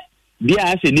nyɛ bia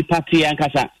asɛ nipa te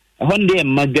ankasa ɛhɔ no deɛ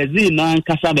magazine na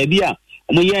nkasa baabi a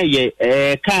ɔmo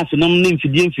yɛ cars nom ne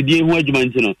mfidie ho adwuma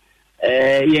nti no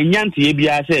yɛnya nteɛ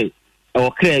biara sɛ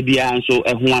ɔkra biara nso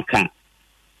ɛho aka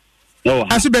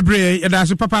ase bebre yɛda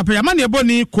ase papa ya mane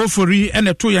eboni kofori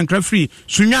ene to yankra free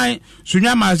sunwan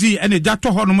mazi ene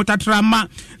jato ho no mutatra ma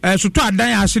soto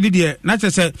adan ase de na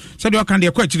kyese de okan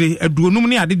de kwachiri aduonum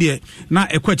ne ade de na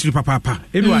ekwachiri papa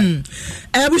edwa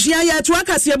bushia ya to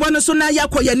akase ebo no so na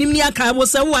yakọ yanim ni aka wo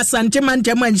se wo asante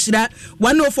mantam anhyira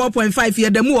 104.5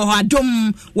 yedamu ho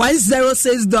adom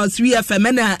 106.3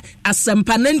 FM na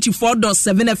asempa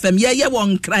 94.7 FM ye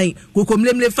won kran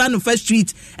kokomlemle fa no first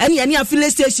street ene affiliate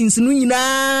stations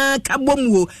nyina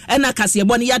kabomuo ena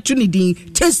kasebo ne yato ne din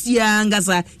tesia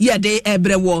ngasa yede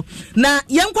ebrewo na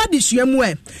yenkwa desuamu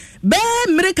be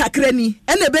mmere kakrani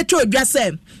ena beto odwa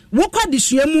se wokwa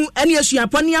desuamu ene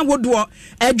asuapone awodo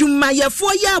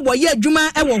adwumayefo ye aboye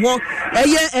adwuma ewo ho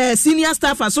eye senior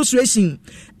staff association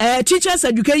teachers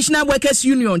educational workers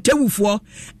union TEWU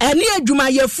ene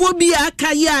adwumayefo bi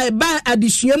aka ya ba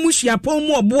adesuamu suapon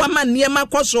mu oboa ma niema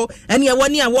koso ene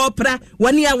woni a wo pra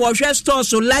woni a wo hwe store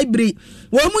so library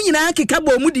wo mu nyina keka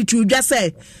bo mu di tu dwa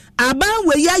se aba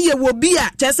we ya ye wo bi a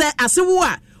chese asewo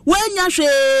a wanya hwe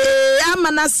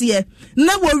amanase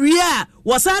na wo wi a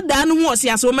wo sa da no ho ose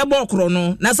aso mebo okro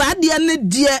no na sa de ne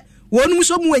die wonum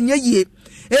so mu anya yie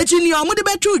echi ni omu de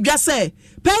betu dwa se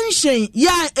pension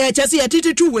ya chese ya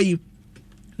tititu we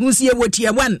musie wotie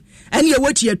 1 ene ye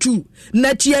wotie 2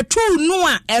 na tie 2 no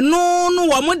a eno no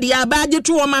wo mu de abaje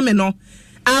to wo mame no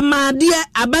amade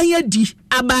abanya di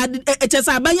abade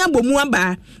chese abanya bomu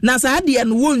aba na sa de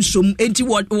no wonsom enti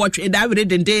wo twe da were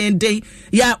denden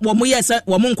ya wo mu yesa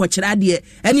wo mu nkokira de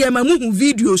ene ma mu hu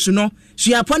videos no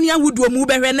suapone ahudo mu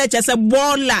behwe na chese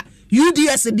bola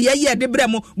UDS de ye de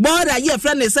bremo bora ye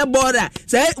fra ne se bora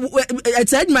se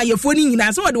adwuma ye foni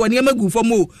nyina se wode wone magu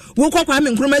fom o wo kwakwa me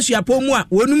nkroma suapo mu a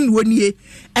wonum ne wonie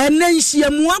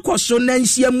enanhyiamu akoso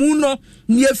nanhyiamu no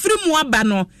ne efiri mu aba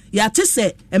no ya te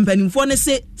se empanimfo ne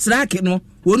se srake no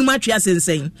wonum atwe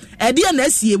asensen ede na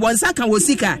asie wonsa ka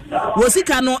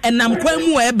wosika no enam kwa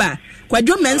mu eba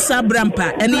kwadwo mensa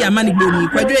brampa ene ya mane boni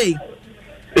kwadwo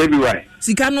everywhere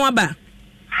sika no aba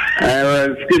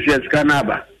sika no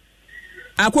aba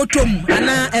akotom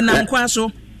ana enam kwa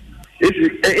so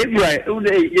everywhere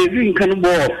you can bo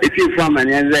if you from an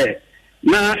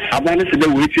na abane se be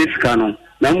we sika no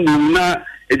na mbum na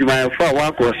edwumayefo a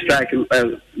wako strike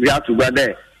we have to go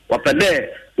there wapade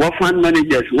what fund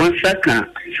managers one second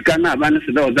sika na abane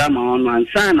se be odama on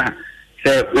ansana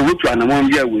se obutu anamon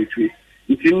bia wetu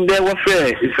ntinde wo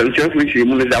fe isɛmkyerɛfo nhyi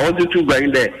mu no da wo to go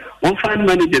in there one fund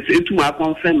managers etu ma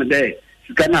confirm there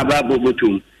sika na aba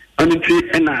bobotum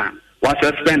onti na was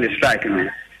suspend strike no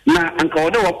na anka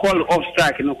wode wo call off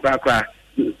strike no kra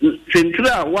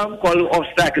central one call off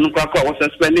strike no kra was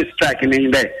suspend strike no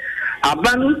in there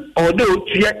aban ode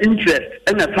otua interest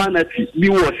na penalty bi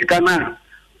wo sika na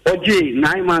oje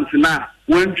 9 months na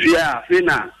wontua fe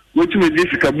na wotumi di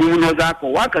sika bu no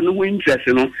zakọ waka no ho interest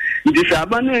no ndi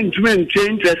saban no ntumi nche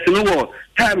interest no wo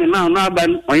time now na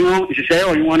aban onyo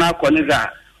hyehyɛ onyo na akọ ne za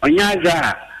onya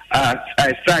za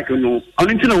strike no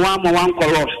only to one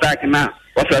call off strike now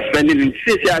was suspending in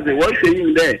city as a voice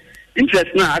in there interest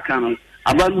na aka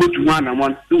about go to one and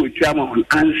one to chairman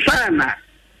and sana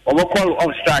over call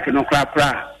off strike no kra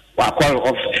wa call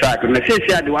off strike na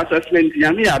city as the was suspend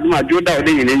yami aduma joda ode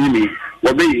yin enyimi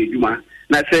wo be yeduma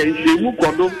na say mu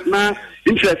kodo na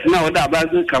interest na oda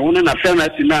abazu ka wono na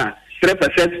penalty na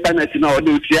 3% penalty na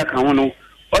ode otua ka wono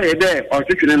oye there or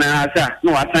chicken na asa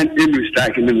no asan emu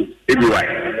strike no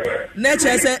everywhere na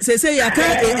se ya ka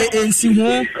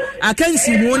ensihu aka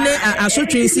ensihu ne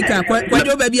asotwe sika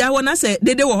kwadwo ba bia ho na se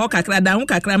dede wo ho kakra da ho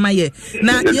kakra ma ye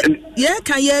na ye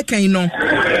kan no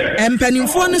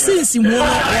empanimfo no se ensihu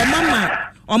no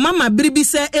o mama biribi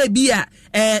se ebia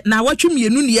na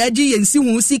watwemienu ne yaji ye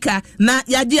ensihu sika na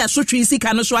yaji asotwe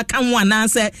sika no so aka ho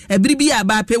ananse biribi ya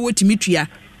ba pe wotimi tua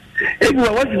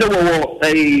everyone what's the wo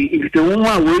nkitahu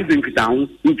a wo izi nkitahu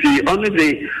nti on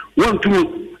the one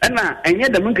two na enye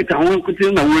da nkitahu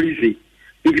nkuti na wo izi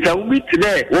nkitahu bi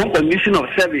today one condition of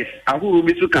service ahuru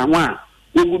bi so kan wa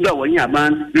wogudu a wanya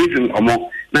ban reason omo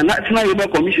na national labor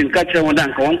commission ka kire won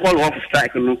dan ka won call off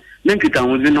strike no na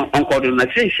nkitahu zi no on call na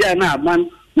share na aban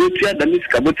wo tua da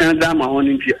misika botan da ma hon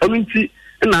nti on nti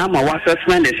na ama wa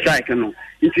suspend the strike no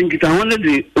nti nkitaho no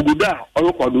de oguda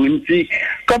ɔrekɔdo nti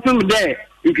kɔpem dɛ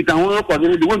nkitaho ɔrekɔdo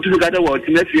no de wɔntumi gada wɔ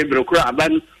ɔtena fie berɛ koro aba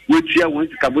no wɔtua wɔn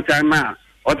sikabotan ma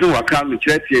ɔte waka no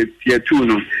kyerɛ tie tu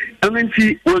no ɛno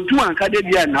nti wɔntu anka de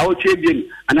bia na wɔtwe bien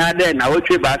anaa dɛ na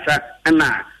wɔtwe baasa ɛna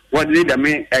wɔde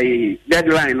dɛme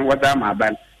deadline no wɔda ma aba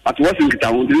but wɔsɛ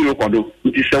nkitaho de no rekɔdo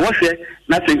nti sɛ wɔsɛ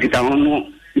na sɛ nkitaho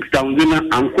de no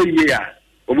ankɔ yie a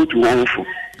wɔbɛtu wɔn fo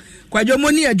Kwadwo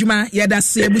moni adwuma yɛda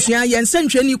se abusua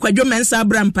yɛnsɛntwɛni Kwadwo Mensa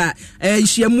Abrampa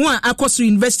hyiamu a akɔso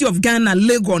University of Ghana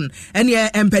Legon ɛne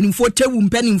mpanimfoɔ TEWU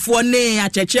mpanimfoɔ ne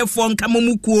akyɛkyɛfoɔ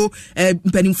nkamomukuo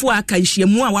mpanimfoɔ aka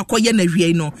hyiamu a wakɔyɛ na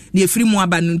hwiei no na efiri mu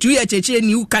aba no nti yɛ kyɛkyɛ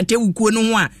ni ka TEWU kuo no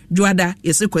ho a dwoada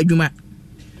yɛse Kwadwuma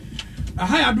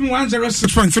Aha adum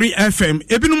 106.3 FM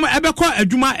ebinum ebekɔ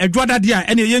adwuma adwoada de a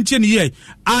ɛne yɛntie ne yɛ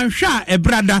anhwɛ a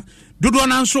ebrada dodo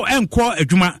na nso ɛnkɔ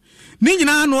adwuma ni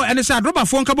nyina no ene se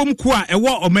adrobafo nkabom ku a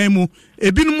ɛwɔ ɔman mu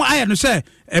ebinum ayɛ no sɛ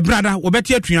ebrada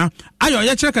wɔbɛte atua ayɔ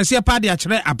yɛ kyerɛ kase pa de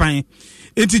akyerɛ aban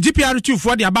enti GPR2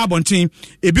 fo de aba abɔnten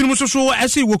ebinum so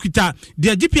ɛse wɔkita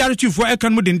de GPR2 fo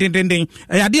ɛkan mu dendendenden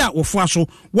ɛyade a wɔfoa so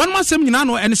wɔn masɛm nyina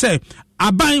no ene sɛ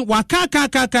aban waka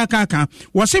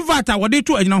wɔse vata wɔde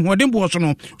to anyina hoɔden bo so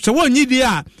no sɛ wɔnyi die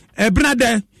a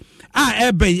ebrada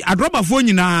ebei adrobafo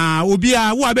nyina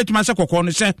obia wo abetuma sɛ kokɔ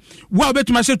no sɛ wo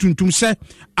abetuma sɛ tuntum sɛ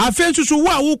afen susu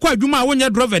wo a wo kɔ adwuma a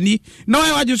wonyɛ driver ni na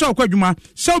wo agye sɛ kɔ adwuma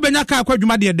sɛ obenya ka kɔ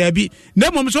adwuma de daabi na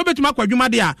mmom sɛ obetuma kɔ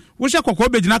adwuma de a wo hyɛ kokɔ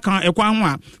obegyina kan ɛkwan ho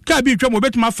a ka bi twam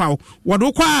obetuma fa wo de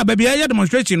kɔ a baabi ɛyɛ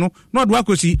demonstration no na wo de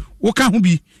akosi wo ka ho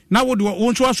bi na wo de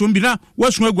wo nso aso bi na wo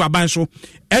aso agu aban so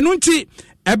ɛno nti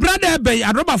ebrada ebei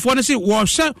adrobafo no se wo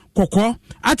hye kokɔ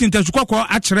atintasu kokɔ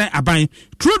akyerɛ aban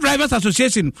True Drivers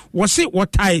Association wo se wo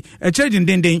tai akyerɛ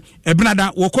dindindin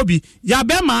ebrada wo kɔbi ya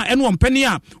bema ene wo mpani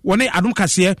a wo ne adom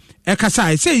kase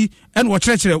ɛkasa sei ene wo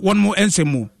kyerɛkyerɛ won mo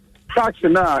ensemu tax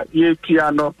na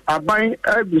yetua no aban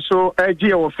ebiso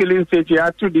egie wo filling station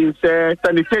atu din say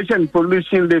sanitation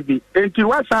pollution levy enti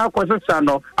wasa akosesa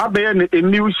no abeye ne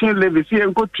emission levy si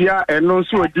enkotua eno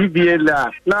so DBA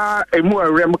la na emu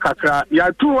awrem kakra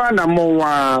ya tuwa na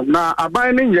mowa na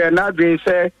aban ne nye na din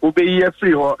say obeyi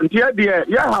free ho enti de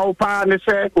ya hawo pa ne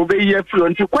say obeyi free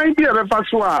enti kwan bi e befa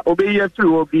so a obeyi free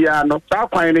ho bia no sa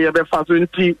kwan ne ye befa so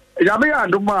enti Yabe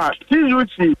aduma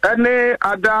TUC ene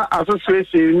ada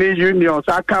association ni union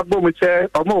aka bom se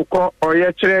omo ko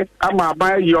oyekere ama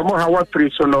ban yi omo hawa free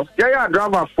so no ya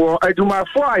driver for aduma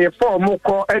for aye for omo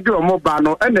ko edi omo ba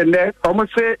no enene omo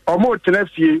se omo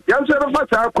tenafie ya so be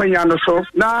fata akwanya no so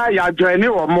na ya join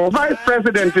omo vice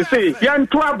president say ya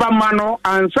nto abama no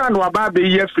ansa no aba be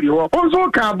ye free ho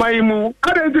onso ka ban mu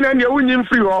ada ntina ne wunyim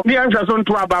free ho ne anhwa so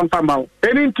nto aba mfama ho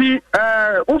enti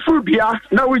ufuru bia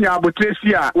na wunya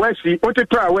abotresi a wesi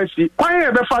otetra wesi kwan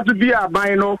ebe faso bia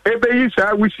aban no ebe yi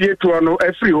sa wisie to no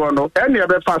afiri ho no ene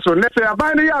ebe faso ne se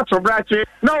aban no ya tobrache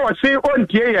na wo se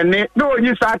ontie ye ne na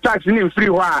onyi sa tax ni free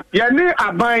ho a ye ne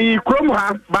aban yi krom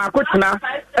ha ba ko tena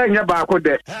enye ba ko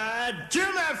de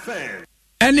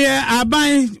ene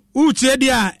aban utie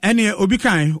dia ene obi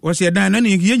kan wo se dan na ne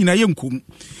ye nyina ye nkum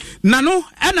na no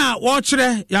ena wo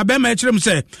kyerɛ ya be ma kyerɛm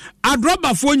sɛ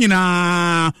adrobafo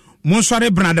nyina Monsware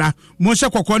brada monse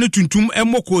kokɔ ne tuntum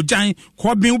emoko jan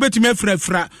ko bin wobetime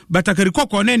afrafra batakari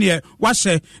kokɔ ne ne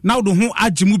wase na wo ho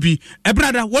agimu bi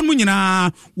brada won mu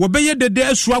nyina wo beye dede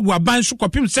asu agu aban so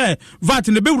kopim se vat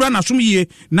ne bewura na som yie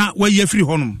na wayi afiri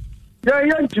honom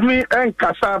ya ntimi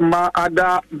enkasa ma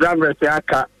ada drivers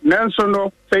aka nanso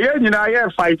no se ye nyina ye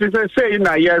fight se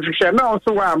na ye hwehwe na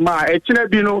so wa ma ekina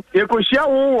bi no ye kohyia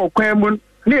wo kwan mu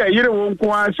ni ayire won ko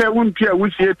anse wontua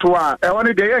wusie to a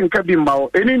woni de ye nka bi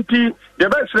mawo eninti de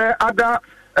besre ada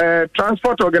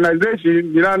transport organization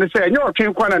nyina ne se enye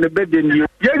otwen kwana ne bede ni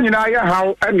ye nyina ye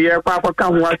haw ene ye kwa akwa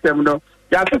ho asem no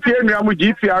ya tete enua mu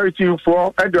GPR2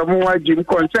 for edomo wa jim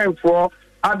concern for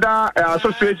ada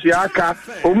association aka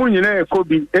omu nyina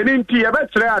ekobi eninti ye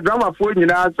besre adrama fo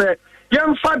nyina se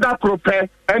yemfa da krope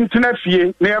entena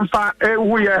fie na yemfa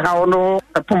ewu ye haw no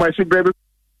pomasi brebe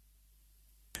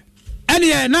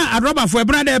ene na adrobafo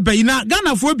ebrada ebayina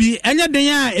Ghana bi enye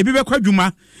den a ebi bekwa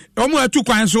dwuma omo atu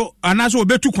kwan so anaso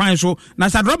obetu kwan so na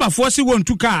sadrobafo si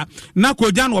wontu ka na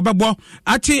kojan obebo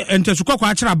ati entesukokwa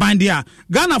akira bande a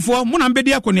Ghana mu na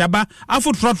mbedi akoniaba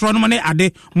afo trotro no ne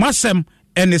ade masem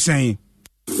ene sen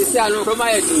Sisi ano Roma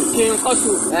yetu kin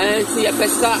kosu si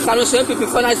pesca kanu so pipi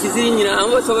fana sisi nyina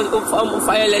wo so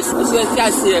fireless so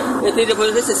tiase ete de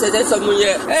police se so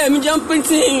munye mi jam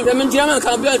printing mi jam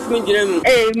kan bi mi jam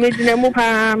mi dina mu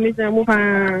pa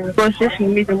process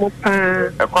mi dina mu pa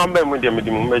e kon be mu de mi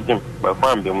mu bejim ba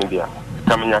fan be mu dia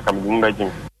kam nya kam mu bejim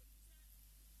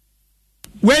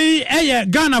wei eye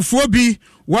Ghana bi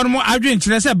one more adwin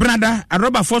kyerɛ sɛ brada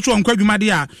aroba fo so onkwa dwuma de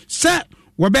a sɛ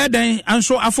wɔbɛdan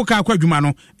anso afoka akwa dwuma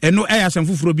no ɛno ɛyɛ asɛm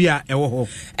foforo bi a ɛwɔ hɔ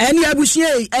ɛne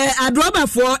abusie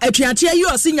adrobafoɔ atuateɛ yi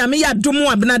ɔse nyame yɛ adom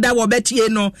abenada wɔbɛtie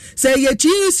no sɛ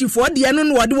yɛkyi sifoɔ deɛ no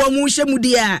no wɔde wɔ mu hyɛ mu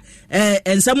deɛ a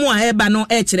ɛnsɛm a ɛba no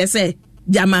ɛkyerɛ sɛ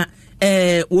gyama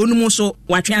wɔnum so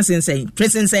watwe asensɛn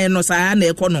twesensɛn no saa na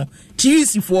ɛkɔ no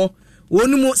kyiisifoɔ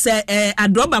wɔnum sɛ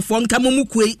adrobafoɔ nka mu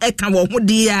kue ɛka wɔ ho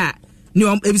deɛ a ne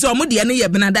ebise ɔmo deɛ no yɛ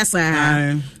benada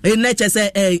saa na kyɛ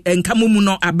sɛ nka mu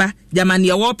no aba gyama ne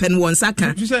ɛwɔ pɛ no wɔn nsa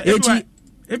ka eti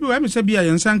ebi wa emisa bi a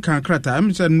yɛn nsa nka krata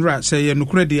emisa nura sɛ yɛ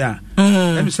nokora deɛ a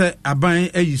emisa aban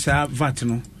ayi saa vat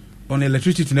no on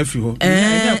electricity na fi hɔ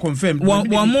ɛyɛ confirm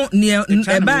wɔn ne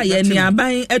ɛba yɛ ne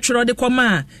aban ɛtwerɛ de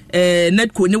kɔma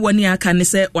netco ne wɔn aka ne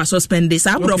sɛ wa suspend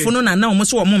saa aborɔfo no na wɔn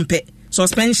so wɔn mpɛ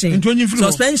suspension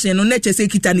no na kyɛ sɛ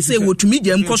kita ne sɛ wɔtumi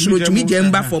gyam kɔ soro wɔtumi gyam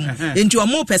ba fam enti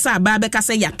wɔn pɛ sɛ aba bɛka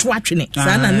sɛ yɛato atwene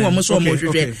saa na ne wɔn so wɔn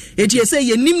hwehwɛ eti sɛ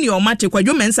yɛnim ne wɔn ate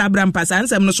kwadwo mɛnsa abrampa saa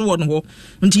nsɛm no so wɔ no hɔ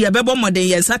nti yɛbɛbɔ mmɔden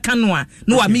yɛn nsa ka no a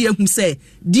na wɔn yɛhu sɛ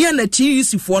deɛ na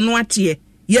TEWU no ateɛ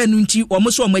yɛ no nti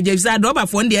wɔn so wɔn agya sɛ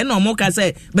adɔbafoɔ deɛ na wɔn ka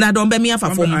sɛ benadɔn bɛmi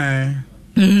afa fam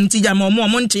nti jama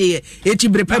wɔn nte eti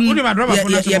brepam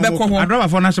yɛbɛkɔ hɔ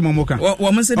adɔbafoɔ n'asɛm wɔn ka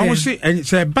wɔn se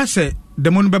sɛ ba sɛ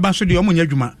demo no bɛba so deɛ ɔmo nyɛ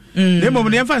adwuma na mmom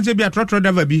ne yɛmfa nsɛ bi atrɔtrɔ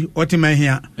dava bi ɔte man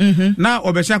hia na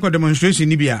ɔbɛhyɛ akɔ demonstration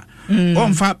ni bi a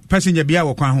ɔmfa passenger bi a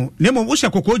wɔ kwan ho na mmom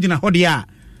wohyɛ kɔkɔɔ gyina hɔ deɛ a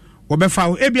wɔbɛfa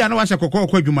wo ebia na wahyɛ kɔkɔɔ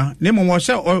ɔkɔ adwuma na mmom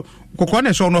wɔhyɛ kɔkɔɔ na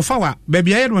ɛsɛ ɔnɔfa wa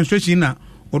baabi a yɛ demonstration na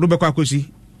ɔdo bɛkɔ akɔsi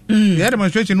yɛ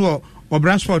demonstration wɔ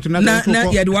obra sport na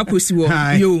yɛde wakosi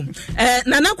wɔ yo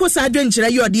na nakosa adwenkyerɛ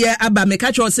yɛ ɔdeɛ aba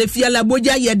meka kyerɛ sɛ fiala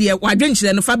bogya yɛ deɛ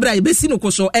wadwenkyerɛ no fabra yɛbɛsi no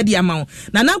koso ɛde ama wo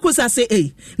na nakosa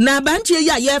sɛ na abanteɛ yi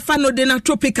a yɛfa no de no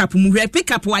to pickup mu hwɛ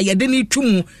pickup a yɛde no tu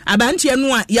mu abanteɛ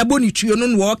no a yɛabɔ ne tuo no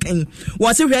no wɔɔkan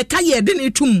wɔ se hwɛ ka yɛde no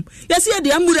tu mu yɛsɛ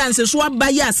yɛde ambulance so aba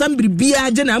yɛ asam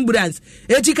biribiaa gye na ambulance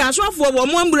ɛti ka asoafoɔ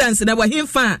wɔ mo ambulance na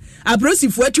wɔhemfa a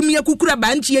aprosifoɔ atumi akukura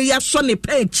abanteɛ yi asɔ ne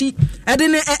pɛ akyi ɛde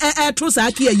ne ɛto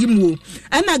saa ke ayi mu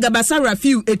ɛna gabasa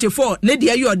rafiu 84 ne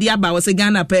deɛ yɛ ɔde aba wɔ se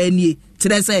Ghana pa anie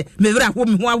kyerɛ sɛ mewura ho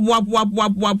me ho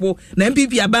aboaboaboaboaboa na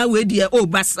MPP aba we deɛ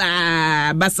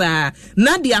basa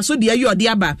na deɛ aso deɛ yɛ ɔde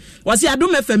aba wɔ se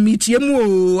adom FM metie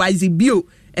mu Isibio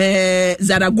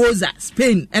Zaragoza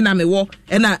Spain ɛna mewɔ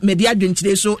ɛna mede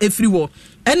adwenkyerɛ so efiri wɔ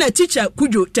ɛna teacher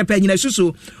Kujo Tepanyina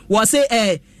suso wɔ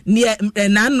se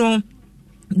nano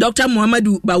Dr.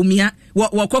 Muhammadu Baumia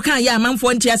wɔkɔka yɛ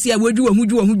amanfoɔ ntiase a wɔdwu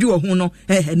wɔn ho no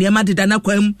nneɛma deda na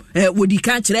kwam wɔdi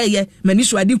ka kyerɛ yɛ mani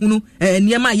so ade hunu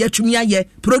nneɛma a yɛatumi ayɛ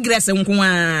progress nko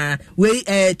a wei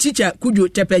teacher Kujo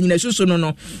Tepanyina suso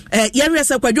no yɛhwɛ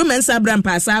sɛ kwadwo mɛnsa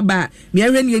abrampa asa ba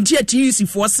meɛhwɛ ne yɛnti TEWU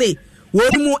se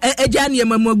wɔn mu agya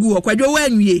nneɛma mu agu wɔ kwadwo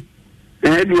wanwie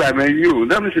edu amanyo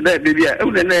na mse da baby a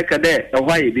ewle na ka da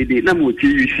ehwa ye dede na mo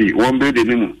TEWU won build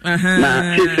ni mu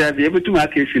na sisa de ebetu ma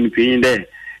case ni pin de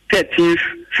 13th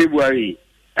February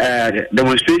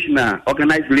demonstration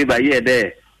organized labor here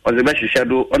there was the best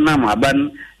shadow on aban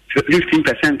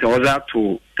 15% was out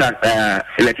to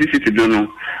electricity dono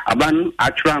aban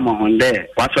actual ma on there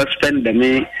was suspend the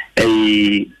me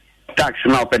a tax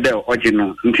now per there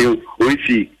original until we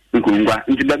see nkungwa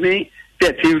until the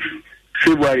 13th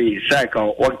February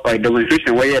cycle or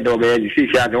demonstration where there be see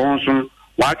the one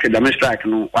watch the strike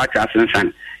no watch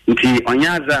asensan until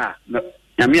onyaza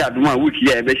Yami aduma wiki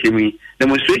ya ebeshimi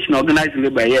demonstration organized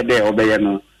labor here there obeye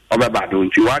no obebado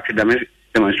nti watch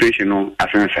demonstration no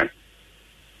asensan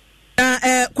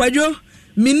kwadwo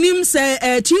minim se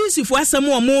TEWU fo asem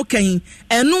wo mo kan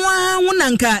eno a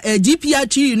wonanka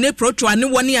GPRT ne protoa ne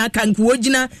woni aka nka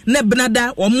wogina ne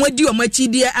benada wo mo adi wo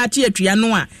machidie ate atua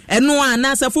no a eno a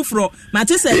na asa foforo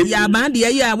mate se ya ban de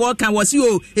ye a wo kan wo si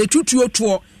o etutuo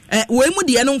to we mu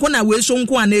de no nko na we so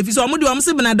nko a na efi so mo de wo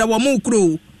se benada wo mo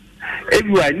kuro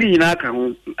everyone ni na aka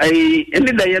ho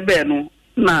any da ye be no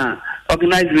na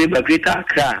organized labor greater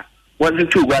Accra was the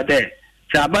two go there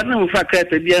Chaba na mfa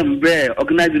kata bia mbre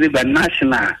organized labor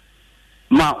national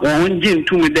ma won jin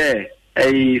to me there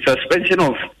a suspension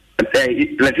of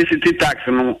electricity tax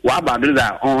no wa bado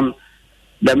that on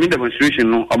the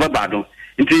demonstration no obabado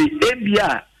nti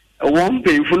ebia won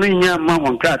payfo no nya ma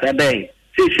hon krata there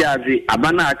sisi azi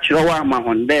abana achrowa ma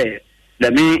hon there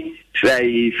the me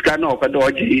say scan of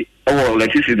doji or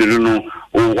electricity no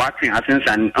o working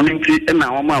asensan onti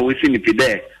na wo ma we see ni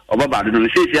there obabado no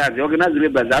sisi azi organized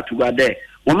labor that to go there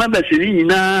womember siri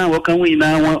nyina woka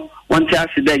nyina wonte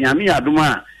asede nyame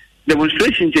adoma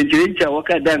demonstration chencherencha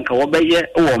woka danka wobeye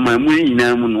wo mamu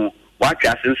nyina mu no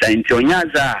watwa asensan nti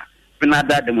onyaza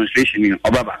penada demonstration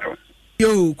obabado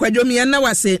Yo, kwadwomi na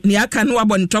wase ni aka no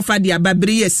abon tofa de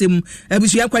ababere yesem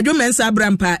abusua kwadwomi nsa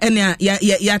abrampa ene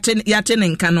yate ne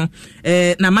nka no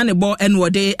na mane bo ene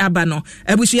wode aba no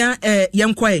abusua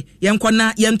yenkɔ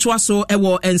na yentoa so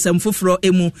ewo ensem foforo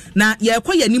emu na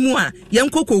yekɔ yanimu a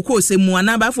yenkɔ kokoo semu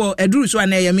ana bafo eduru so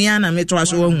ana yemia na metoa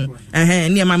so hu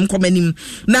ne mam komanim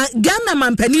na Ghana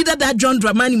mampani dada John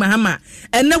Dramani Mahama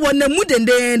ene wona mu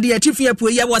dende de atifia po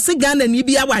ye wose Ghana ni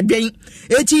bia wadwen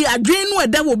eti adwen no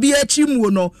eda wo bia achi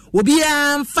no obi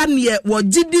amfa ne wo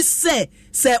gidi se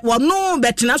wono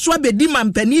betena so abedi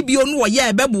mampani bio no wo ye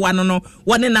ebeboa no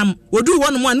wone nam odu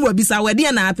wono mo ane wabisa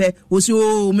wade na apɛ osi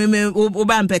o meme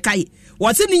oba mpɛ kai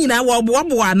wote ni nyina wo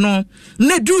boa no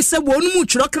na du se wonu mu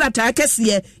twiro krata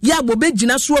kɛse ya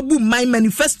bobegina so abu man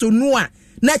manifesto no a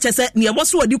na kyese ne yebo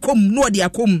so wadi kom no wadi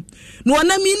akom no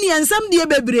ona mi ni ansam de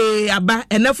bebre aba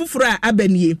ene foforo a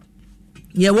abanie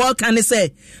ye wo kan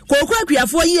se kokwa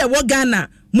akuafo yi e wo Ghana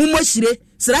mumoshire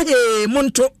srahe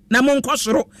monto na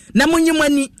monkosoro na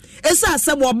monyimani esa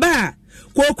asebo ba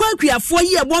kokwa akuafo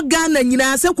yi e wo Ghana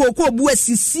nyina se kokwa bu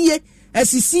asisie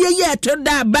ye to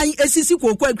da ban asisi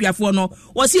kokwa akuafo no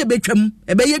wo se ebetwam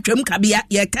ebeye twam kabea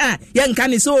ye ka ye nka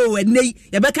ne so enei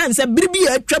ye be kan se biribi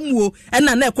atwam wo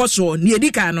ena na ekoso ne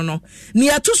edika no ne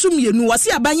atosum yenu wo se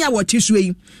abanya wo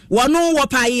tisui wono wo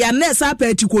pa ya na esa pa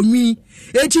atikonwi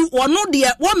eti wono de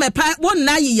wo mepa wo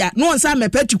na yiya no nsa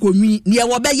mepa atikonwi ne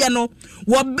wo beye no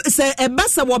wo se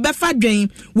ebasa wo be fa dwen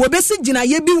wo be si gina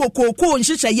ye bi wo kokko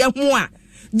nhyehyɛ ye ho a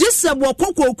Jisa bo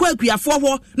kokoko akuafo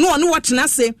ho no one watena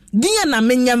se dia na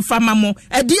menya mfama mo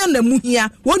dia na muhia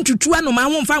wontutu ano ma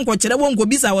ho mfa nkɔkyere won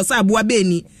kobisa wo sa aboa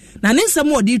beni na ne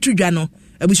nsɛm odi tudwa no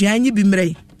abusua anyi bi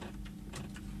mrɛ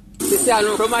Sisi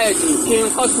no Roma yeti kin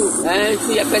kosu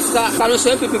si ya pesca kanu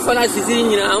so pipi fona zizi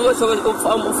nyina wo so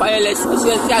fireless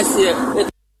so tiase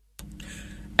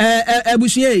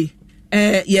abusua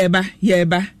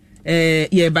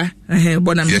yeba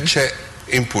bonam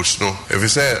inputs no if you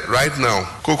say right now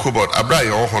Cocobot abra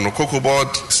your hono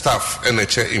Cocobot staff and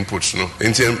inputs no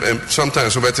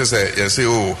sometimes so better say you say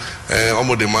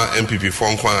omodema MPP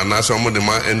phone kwa na so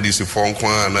omodema NDC phone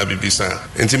kwa na bibisa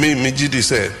me gidi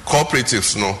say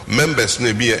cooperatives no members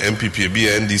no be MPP be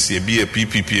NDC be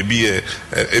PPP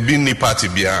be ni party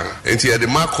bia enti the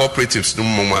ma cooperatives no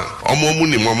moma omo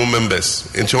ni mo members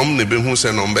enti omo ne be hu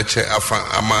say no mbeche afa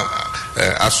ama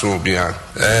aso bia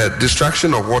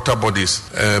destruction of water bodies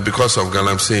because of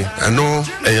galamsey. I know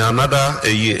another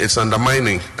it's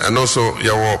undermining, and also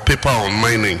your paper on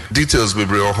mining details be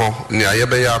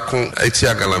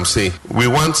galamsey. We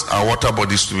want our water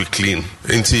bodies to be clean.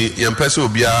 Inti yempese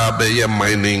obia be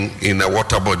mining in a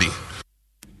water body.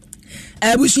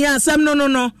 Abushia sam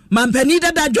no mampani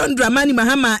dada John Dramani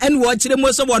Mahama en wo kire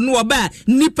mo so wono oba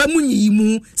nipa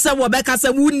munyimu se wo beka se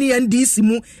wuni ndisi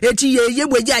mu eti ye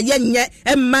bogya ye nye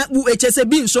emma bu echese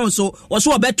bi nsonso wo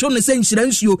so obeto no se nhira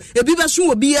nsuo ebi beso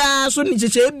obi a so ni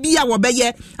cheche bia wo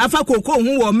beye afa kokko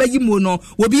hu wo mayimu no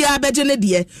obi a beje ne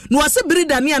de no wo se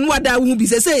brida ne an wada hu bi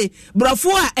se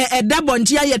brofo a eda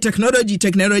bonche aye technology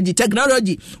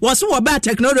wo so wo ba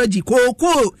technology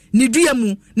kokko ni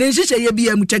duamu ne nhyehyɛ ye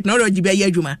bia mu technology be ye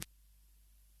adwuma.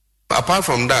 Apart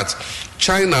from that,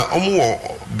 China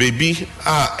baby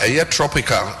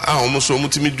tropical almost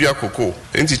omutimi dua cocoa.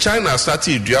 Enti China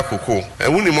started dua cocoa.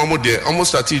 And when the there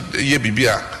almost started ye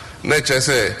bibia. Na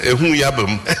say ehun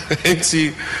yabam.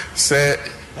 Enti say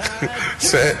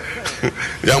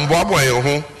yambwabo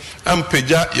ehun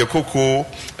ampeja ye cocoa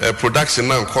production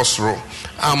na nkosro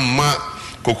amma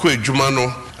cocoa edwuma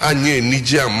no anye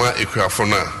niji amma ekuafo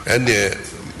na. And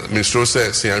Mr.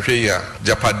 says,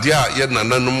 Japadia, yet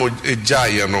nananumo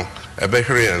eja no, a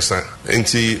bakery answer. And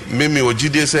see, Mimi or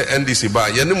GD say NDC bar,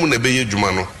 Yanimune Beye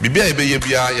Jumano, Bibia Beye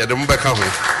Bia, Yadambaka.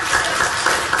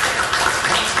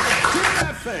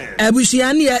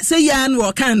 Abushiani say yan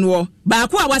wo kan wo ba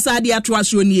ko awasa de atoa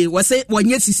so nie wo se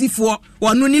wonye sisifo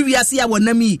wono ni wiase ya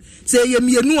wonami se ye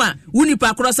mienu a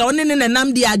unipa krosa wonne ne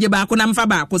nam de age ba ko nam fa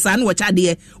ba ko sa ne wo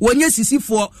chade wonye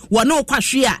sisifo wono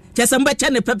kwahwe a kyese mbeche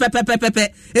ne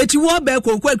pepepepepe eti wo ba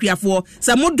ko kwakuafo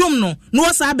se modom no no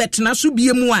wo sa betena so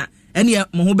biemu a ene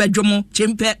mo ho bedwomo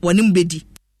chempe woni mbedi.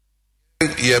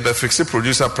 Yeah, be fixed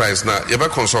producer price na you be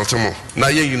consult mo na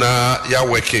ye na ya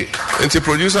work into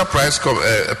producer price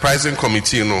pricing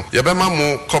committee no you be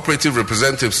mo cooperative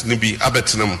representatives ni bi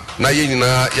abetenam na ye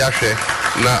na ya hwe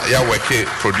na ya work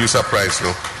producer price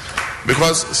no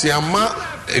because si ama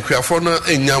ekuafo na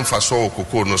enyam faso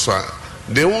cocoa no so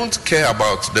they won't care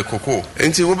about the cocoa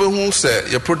until we be hu say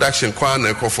your production kwa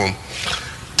na ekofom.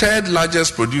 Third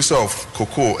largest producer of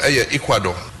cocoa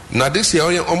Ecuador. Now this year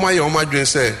Oma Dream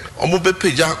say Omo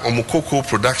Bepeja Omo cocoa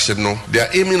production no, they are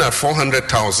aiming at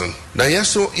 400,000. Now yes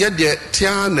so yet the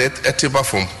Tianet etiba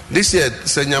from this year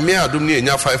say Nyamia Adumni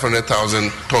nya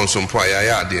 500,000 tons on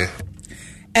ya there.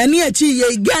 Eni achi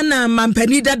ye Ghana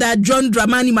mampani dada John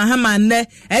Dramani Mahama ne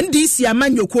NDC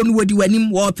amanyoko no wodi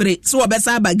wanim wo pere so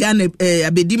obesa aba Ghana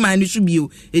abedi man no subio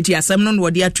eti asem no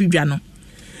wodi atwidwa no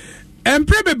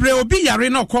Empre bebre obi yare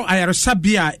no kɔ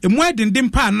ayaresabia emu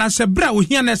adindim pa na se bra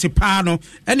ohia na se pa no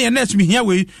ene nurse mi hia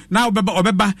we na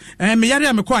obeba me yare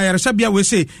a me kɔ ayaresabia we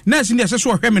se nurse ni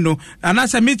ɛseso ohwɛ me no ana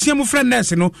se me tie mu friend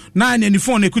nurse no na ne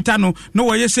phone ekuta no no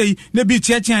wo ye sei na bi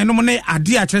tiatia no mo ne ade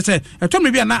a kyerɛ se ɛtɔ me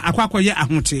bia na akwakoye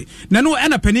ahote na no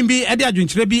ɛna panin bi ɛde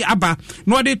adwenkyerɛ bi aba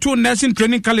no ɔde to nursing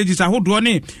training colleges ahodoɔ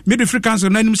ne midwifery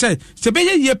council na nim se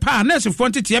bɛyɛ yie pa nurse fo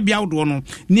ntete bia ahodoɔ no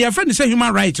ne yɛfrɛ ne se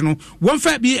human right no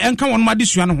wɔmfa bi ɛnka wɔn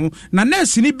madesua no ho na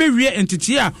nurse ni bewie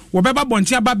entity a wɔbɛba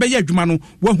bɔnte aba bɛyɛ adwuma no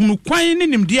wɔhunu kwan ne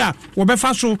nimde a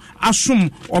wɔbɛfa so asom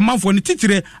ɔmanfo ne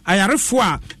titire ayarefo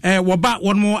a wɔba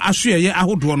wɔn mo asoɛyɛ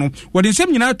ahodoɔ no wɔde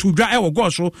nsɛm nyinaa to dwa ɛwɔ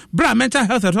gɔ so bra mental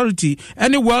health authority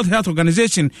any world health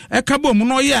organization ɛkabɔ mu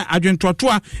no yɛ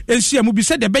adwentotoa ensia mu bi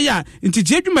sɛ de bɛyɛ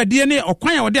entity adwumadie ne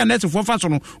ɔkwan a wɔde a nurse fo fa so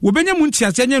no wɔbɛnya mu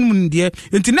ntiase anya mu ndeɛ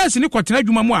enti nurse ni kɔtena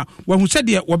adwuma mu a wɔhu sɛ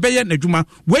de wɔbɛyɛ n'adwuma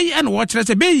wei ɛna wɔkyerɛ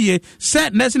sɛ bɛyie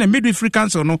sɛ nurse na midwifery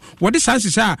council no what is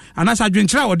answer and as I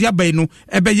drink or the abay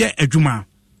ebeye ejuma.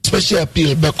 Special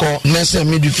appeal beko nurse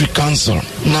midwifery council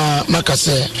na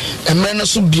makase emena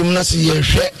so biom na se ye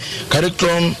hwe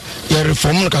curriculum ye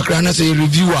reform kakra na se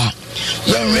reviewer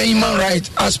ye human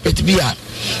right aspect bia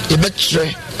e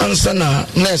betre ansa na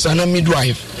nurse and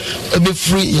midwife e be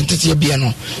free entity bia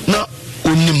no na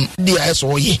onim dia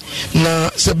eso ye na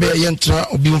se be ye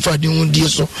ntra obi mfa de hu die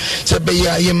so se be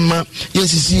ye ma ye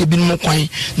sisi ebi no kwan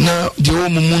na de o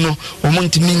mumu no o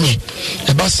montimi nye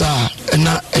e basa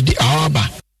na e di awaba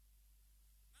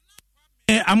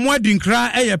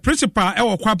Amwadinkra principal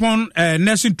Kwapon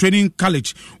nursing training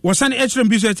college was an extra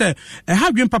business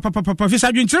have been papa visa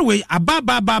way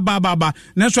ababa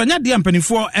na so anya de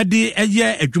ampanifo ede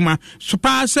eye adwuma so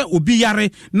pa se obi yare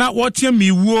na wotie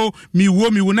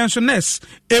miwo na so nurse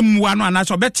emwa no ana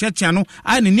so betiatia no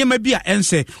ai ne niam bi a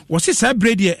ense wo se sa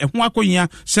bredi ho akonya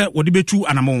se wo de betu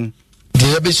anamon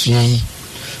de besuan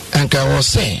anka wo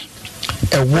se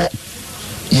ewo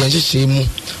ye mu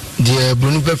the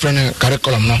Bruno friend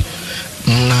curriculum no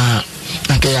na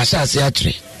anke ya sase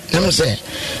atre nem say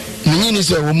menyi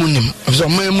say wo munim so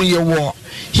mamu ye wo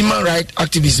human right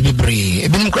activists be brave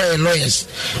ebinim cry lawyers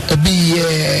be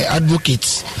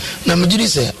advocates na mejiri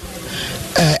say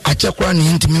achekwa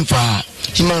ni ntimi fa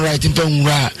human right mfa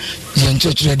nwura ye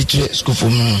nchechire de chire school for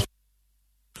mu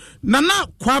Nana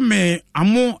Kwame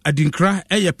Amo Adinkra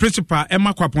principal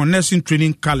Emma Kwapon Nursing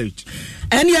Training College.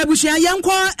 Eni abushia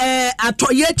yanko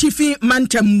atoye chifi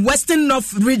Mantam Western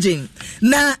North region.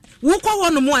 Na wukwa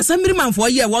wono mu assembly man for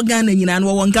ye wo Ghana nyina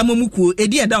no wo ngam muku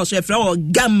edi eda o so efra wo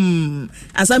gam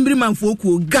assembly man for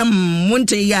ku gam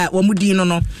munte ya wo mudi no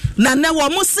no. Na wo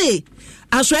mo se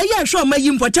aso ya hwe o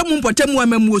mayi mpotemu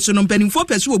amamu so no mpanimfo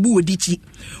pese obu wodichi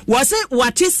wo se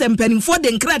wate sempanimfo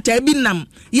de nkrata bi nam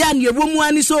ya ne ewomu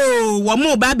ani so wo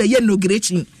mo ba be ye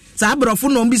inauguration sa abrofo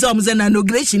no mbi sa o mze na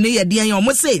inauguration ye de yan o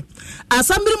mo se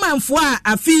assemblymanfo a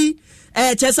afi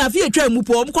chesafi etwa mu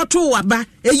po mkoto waba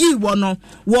eyi wo no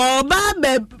wo ba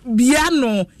be bia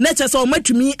no na chesa o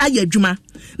matumi ayadwuma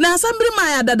na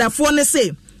assemblyman adadafo ne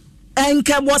se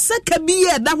enke wo se ka bi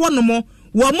ye da hono mo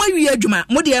wo ma wi adwuma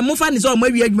mo de mo fa ne so mo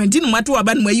wi adwuma nti no mato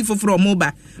aba no ayi foforo mo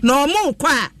ba na mo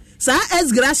kwa sa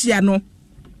es gracia no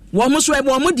wo mo so e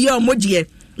mo de o mo de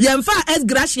yemfa es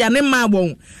gracia ne ma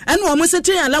bon ene wo mo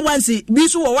setting allowance bi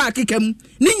so wo wa akekam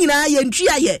ni nyina ye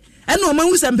ntwia ye ene wo ma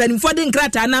hu sampanimfo de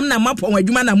nkrata nam na mapon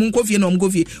adwuma na mo nkofie na mo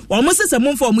nkofie wo mo sese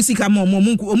mo mfa o musika mo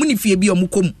mo ni fie bi o mo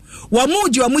kom wo mo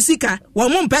je o musika wo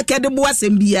mo mpeke de bo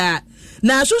asem bia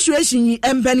na association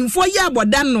empanimfo ya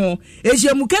aboda no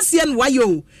ejiemu kase no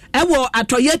wayo ewo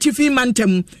atoye chifi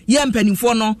Mantam ye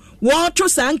empanimfo no wo to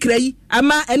sankrai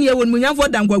ama ene ye wonmunyafo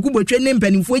dankwaku botwe ne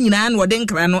empanimfo nyina na wode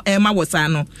nkra no ema wosa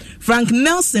no Frank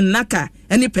Nelson Naka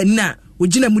ene panina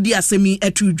ogina mudi asemi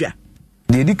atudwa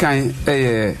the kind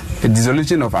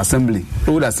dissolution of assembly,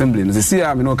 old assembly. No, see,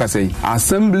 I mean, say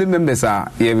assembly members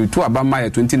are here to Obama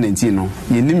 2019. No,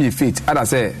 you name your fate. As I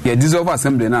say, you dissolve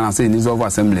assembly. Now I say dissolve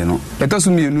assembly. No, let us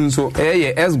me so.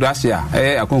 Es gracia.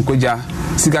 A concoja.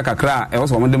 Sika kakra.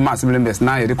 Also, one of the assembly members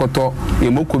now. You rekoto.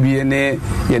 You mokobi ne.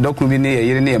 You dokubi ne.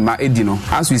 You ne ma edino.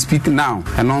 As we speak now,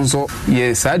 and also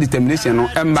yes, determination. No,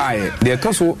 embaye. The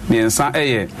also me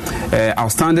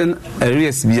outstanding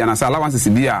arrears be and as allowances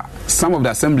be some of of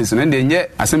the assemblies and then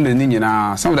assembly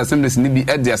nina some of the assemblies ni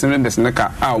bi the assembly members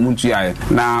neka omuntu ya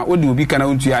na odi obi kana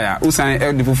untu ya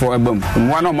usan the for ebam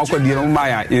one of makodi no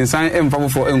maya insan emfa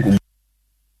for enku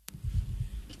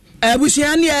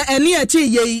Busiani eni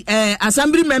ati ye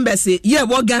assembly members ye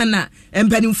wo Ghana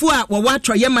mpanimfo a wo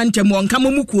watro ye mantem won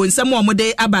kamomu kuo nsem wo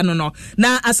mode aba no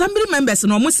na assembly members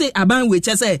no mo se aban we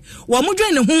che se wo mo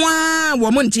dwen ne ho a wo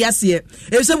mo nte ase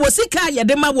e se wo sika ye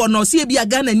de ma wo no se bia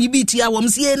Ghana ni bi tia wo mo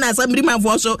se na assembly man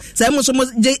fo so se mo so mo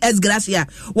JS Gracia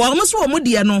wo mo so wo mo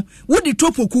de no wo di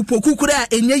topoku kura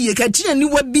enye ye ka tia ni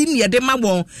wa bi ne de ma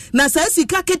wo na sa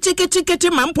sika kete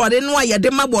mampore no a ye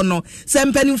de ma wo no se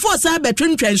mpanimfo sa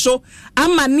betwentwen so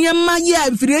ama niema ye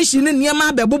inflation niema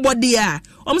abebobode a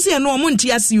omse no omonti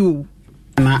ase o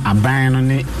na aban no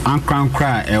ne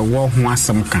ankrankra ewo ho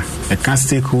asem ka e ka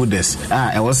stakeholders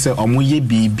e wo se omoye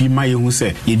bibi ma ye hu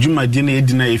se yedwumadi na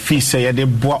edina efi se ye de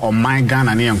boa oman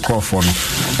Ghana ne enkrofo no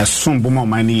esombo ma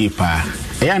oman ne yepa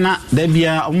ya na da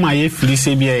bia oma ye free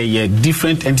se bia ye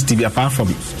different entity be apart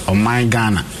from oman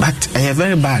Ghana but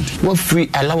very bad what free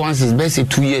allowances best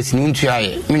 2 years ni untu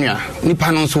aye menua ni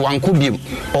panon so wanko biem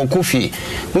or kofi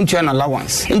untu an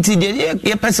allowance nti de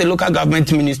ye person local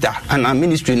government minister and a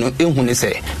ministry no ehun ne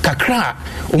se kakra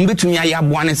ombetumi aye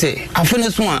aboa ne se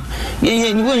afene so a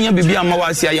ye nya bibia ma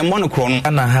wase aye monokro no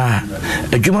ana ha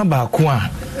adwuma ba ko a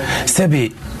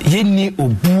sebe yeni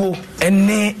obuo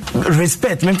ene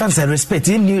respect memfan say respect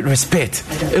yeni respect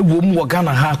ewo mu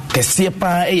Ghana ha kese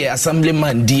pa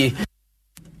assemblyman die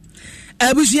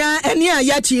abusia eni a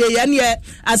yatie ye ne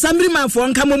assemblyman for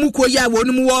nkamomu ko ya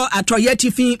wonu wo atoye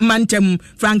tifi mantem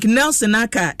Frank Nelson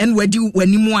aka en wadi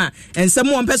wanimu a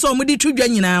ensem won pese o mudi tudwa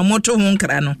nyina moto ho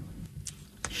nkra no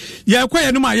ya kwa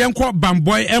ya numa yenko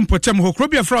bamboy empotem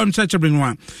hokrobia from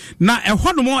churchbrinwa na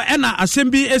ehodomo ena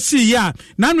assemby esi ya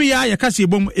nanu ya yakase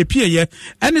bom epieye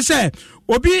ene se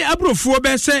obi abrofuo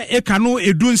be se ekano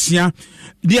edunsia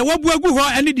de wabuagu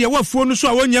ho ene de wafuo no so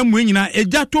a wonya mu nyina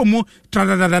ejato mu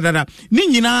tradadadada ni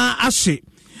nyina ase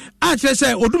a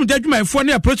se odum dadwuma efo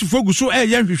ne approach fo gu so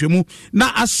eye nhwehwemu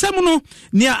na asem no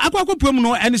ne akwakopuam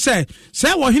no ene se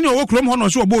wo hene wo krom ho no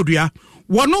so obodua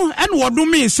wono ene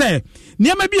wodome se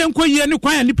niema bi enko yie ne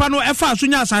kwan nipa no efa so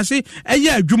nya asase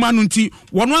eye adwuma no nti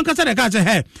wono ankasa de ka se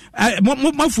he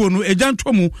mafuo no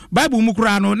ejantomu bible mu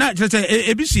kura no na se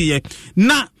ebisiye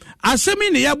na asemi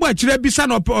ne yabo akire bisa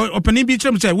na opani bi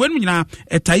kyerem se wenu nyina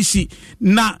etaisi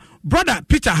na brother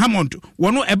Peter Hammond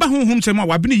wono eba honhom sem a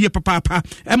wabene yie papa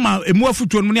ema emu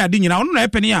afutuo no ne ade nyina ono na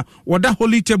epeni a woda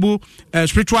Holy Table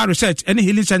Spiritual Research and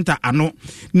Healing Center ano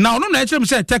na ono na kyerem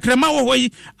se tekrema wo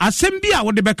hoyi asem bi a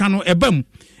wode beka no ebam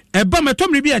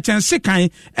metomri bi a chense kan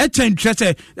echen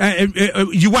twese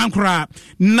yiwan kura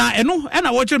na eno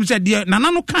na wo kyerem se de nana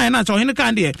no kan na so hene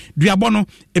kan de duabo no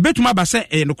ebetuma ba se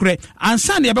no kure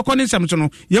ansa na yebekọ ne nsem so no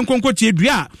yenkonko tie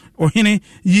dua ohene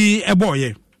yi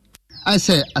eboye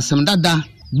ase asemdada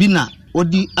bina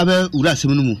odi abe ura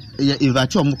asem mu ye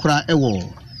invite omkora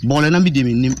ewo bole na bi de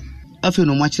menim afi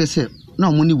no mwakire se na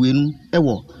omuni wenu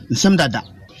ewo nsemdada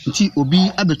nti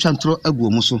obi abetwa ntro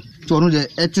agu mu so ti onu de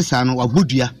etisa no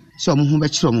wabodua se omo hu be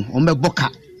kire omo be boka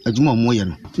adwuma omo ye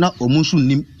no na omo nso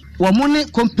nim wo mo ne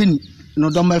company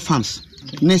no Domal Farms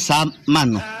ne sa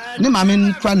man no ne maame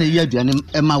ntwa na ye aduane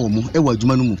ema wo mo ewa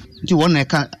adwuma no mu nti won na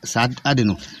ka sa ade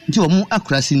no nti omo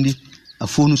akura sindi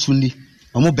afonu sundi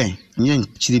omo ben nye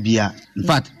chire bia in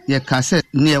fact ye ka se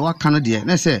ne wa kan de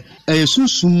na se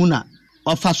sunsun mu na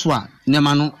ofa so a ne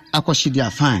ma no akohide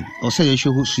a fine o se ye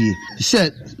hwe suye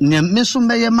se ne meso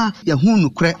meye ma ye hu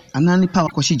nukre anani pa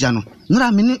akohija no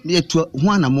nra me ne ye tu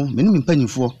hu anamo me ne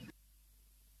mpanyifo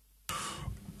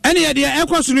ene ye de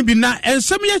ekoso no bi na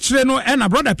ensem ye kire no na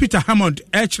brother Peter Hammond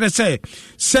kire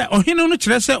se ohene no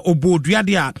kire se obodua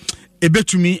de a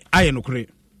ebetumi aye nukre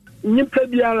nipa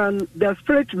biara the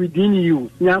spirit within you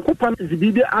nyankopon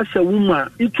zibide asha wuma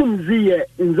itum ziye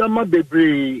nzama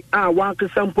bebre a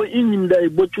wankesampo inyim da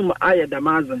ebotum aye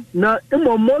damazan na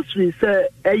imo mostly say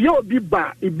eyo obi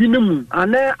ba ibinum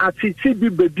ana atiti bi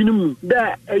babinum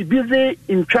da ebize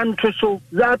intwanto so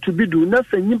za to bidu na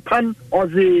sanyipan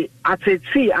oze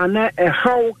atiti ana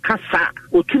ehaw kasa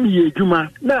otumi yedwuma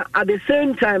na at the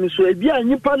same time so ebi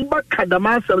anyipan ba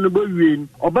kadamasa no bo wien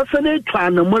obasa na etwa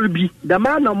na morbi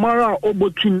damana mara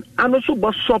obotin anoso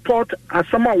bo support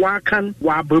asama wakan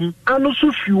wabam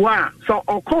anoso fiwa so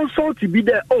o consult bi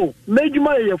de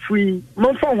mejuma ye free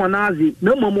monfa honazi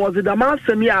na momoze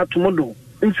damasa mi atomodo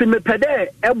nti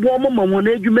mepede ebo mo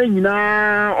mamona adwuma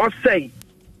nyina osei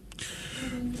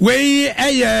we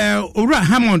Ora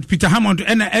Hammond Peter Hammond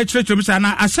and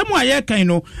Sana Asamoah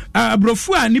Yakano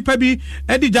Brofua nipa bi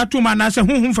edi jatuma na se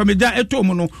honhom fameda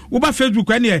etomo no wo ba Facebook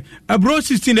ane bro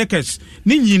 16 acres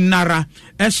ni nyinara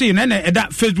ehye na eda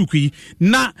Facebook yi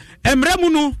na emramu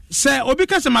no se obi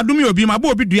ka se madumi obi ma bo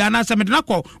obi dua na se medena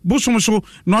kɔ bosom so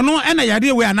no no ena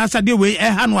yare we anasa de we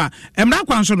ha no a emra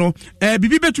kwan so no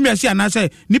bibi betumi asi anasa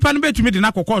nipa no betumi de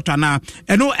na kokɔtwa na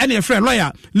eno ene ye frɛ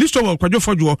lawyer Listowell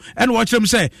kwadwofodwo ene wo kyerem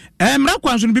se emra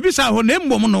kwan so no bibi sa ho na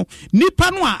embom no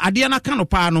nipa no a ade na ka no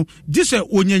pa no gise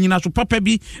onyanyina so papa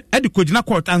bi ede kodina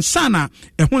court ansana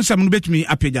ehun nsɛm no betumi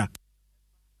apagya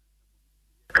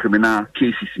criminal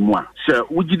cases more. So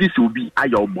we give this will be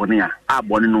ayo bonia a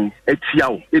bonino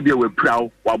etiao ebi we proud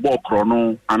wa bo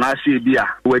krono and I say bia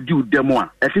we do demo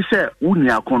a e say wuni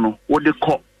akono wo de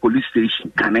call police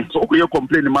station kane so ko ye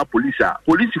complain ma police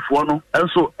for no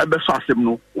enso ebe so asem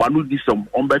no wanu di some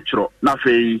ombetro na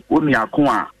fei wuni akon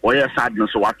a oye sad no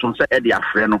so waton se e de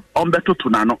afre no ombeto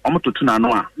na no omtoto na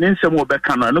no a ne nsem wo be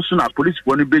ka no no so na police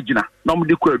for no begina na mo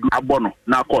de ko adu abono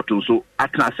na court so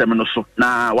atena asem no so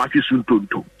na wahwe su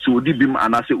ntonto so odi bim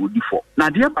anase odi for na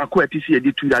de ba ko atisi e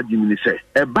de tu ya jimini se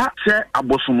eba se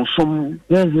abosomsom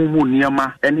honhom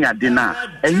niema ene ade na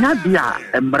enya de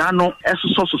a emra no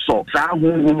esoso sa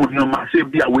honhom niema se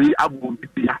bia we abu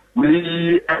bia we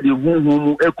e de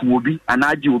honhom eku obi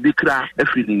anaje obi kra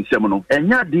afiri nsem no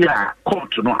enya de a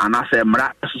court no anase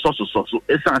emra esoso so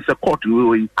esan se court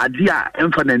we ade a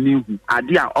emfa na nihu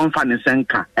ade a onfa ne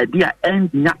senka ade a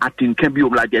enya atinka bi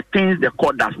obla the things the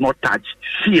court does not touch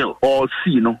feel or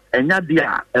see no enya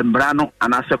dia embrano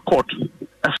anase court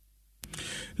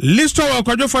listo wa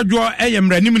kwadwofadwo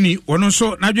eyemranim ni wono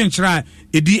so nadwenkyira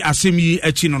edi asem yi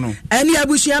achi no no eni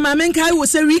abusua ma menkai wo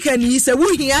se weekend yi se wo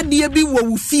hia de bi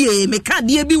wo fie meka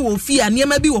de bi wo fie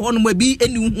anema bi wo hono ma bi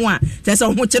eni hu a se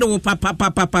ho kyere wo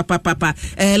papa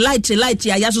light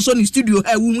ya yasoso ni studio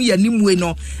ha wu ya nimwe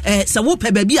no se wo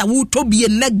pe ba bi a wo to bi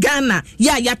na Ghana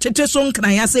ya tete so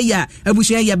nkran ya se ya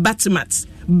abusua ya Batmat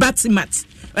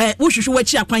wo hwehwe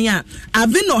wachi akwan a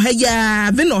aveno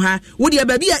ha wo de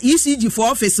ba bi a ECG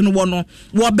for office no wo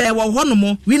be wo hono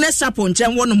mo Winners Chapel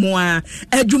nchen wo no mo a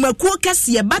adwumakuo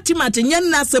kase Batmat nyen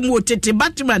na asem wo tete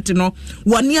Batmat no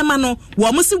wo niema no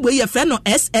wo mo se we ye fe no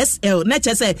SSL na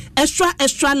che se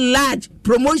extra large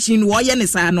promotion wo ye ne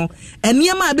sa no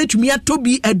eniema abetumi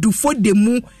atobi adufo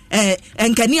demu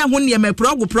enkani aho niema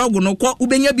progo no ko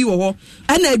ubenya bi wo ho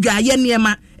ana adwaye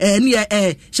niema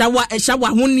shawa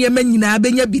ho niema nyina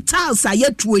benya bitals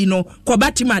ayetuoi no ko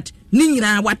Batmat ni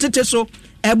nyina watete so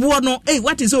ebo no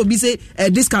what is obi say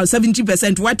discount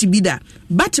 70% what be da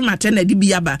Batmat na di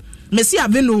biaba mesi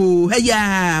aveno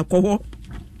heya ko ho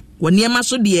woniema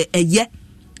so de eye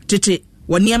tete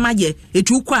woniema ye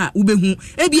etu kwa ubehu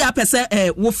ebi apese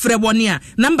wo frɛ woni a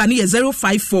number no ye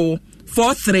 054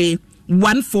 43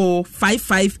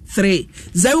 14553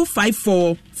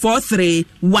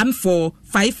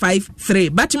 05443145553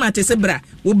 Batmat sebra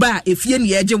wo ba efie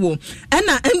ne eje wo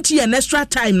na MTN extra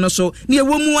time no so ne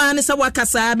ewomu an se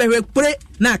wakasa behwe pure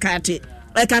na akate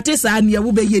sa ne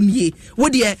wo be yenie wo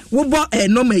de wo bo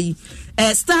normal yi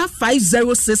star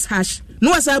 506 hash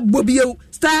no wasa bobie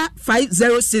star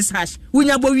 506 hash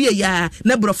wunya bo wie ya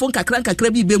na brofon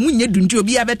kakra bi be munye dundu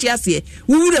obi abete ase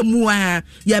wura mu a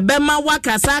ya bema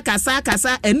wakasa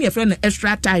ene efre no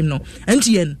extra time no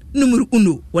MTN numero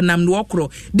 1 wonam no okro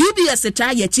DBS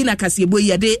ta ya chi na kase bo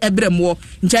ya de ebremwo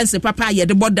nchanse papa ya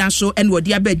de bodan so ene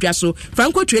wodi abadwa so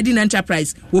Franco Trading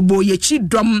Enterprise wo bo ye chi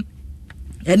dom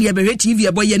ene ye be TV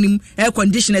ebo yanim air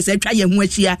conditioners atwa ye ho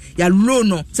achia ya low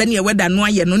no se ne weather no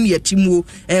aye no ne atimuo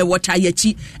water ya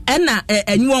chi ena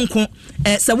enwonko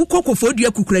se wukokofo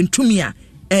dua kukura ntumi a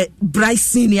Bright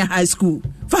Senior High School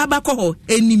fa ba ko ho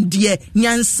enim de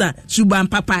nyansa suban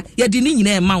papa ye de ni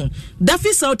nyina e ma wo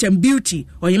Daffy Salt and Beauty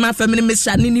oyema family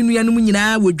mixture ni nuanum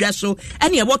nyina wodwa so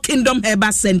ene ye wo Kingdom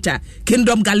Herbal Center,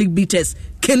 Kingdom Garlic Bitters,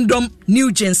 Kingdom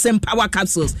New Ginseng Power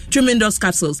Capsules, Tremendous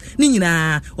Capsules ni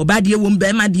nyina obade wom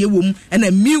be ma de wom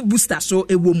ena meal booster so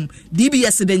ewom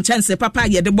DBS de chance papa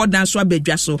ye de bodan so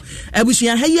abadwa so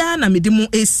abusua haya na medimu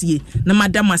esie na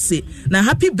madam ase na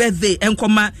happy birthday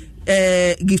enkoma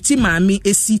gifti mami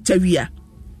esi tawia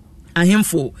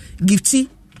ahemfo gifti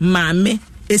mami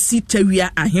esi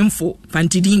tawia ahemfo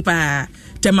fantidin pa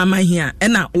temama hia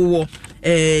ena wo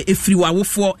efiri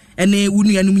wawofo ene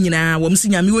wunuanum nyina wo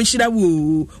msinyame wonhyira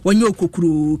wo wonye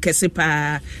okokuru kese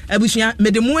pa abusua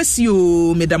medemu asi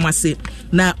o medamase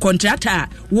na contractor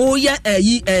wo ya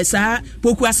yi sa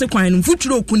poku ase kwan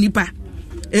mfuturo okunipa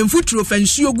mfuturo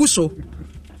fansuo guso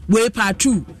we pa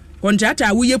 2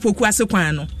 contractor wo ye poku ase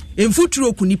kwan no mfuturo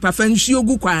okunipa fansuo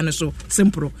gu kwan so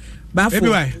simple bafo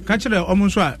everywhere catch the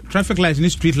almost traffic lights ni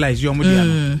street lights yo mo dia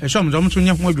no e so mo so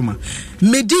nya ho adwuma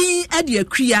medin ade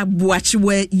akria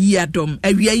boachewa yiadom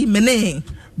awia yi mene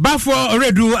bafo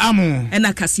redu amu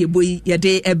ena kasebo yi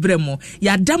yede ebremo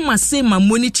yadamase ma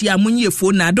moniti amunye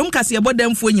fo na dom kasebo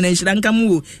demfo nyina nhira nka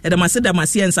mu o yadamase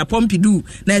damase ensa pompidu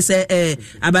na se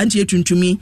abantie tuntumi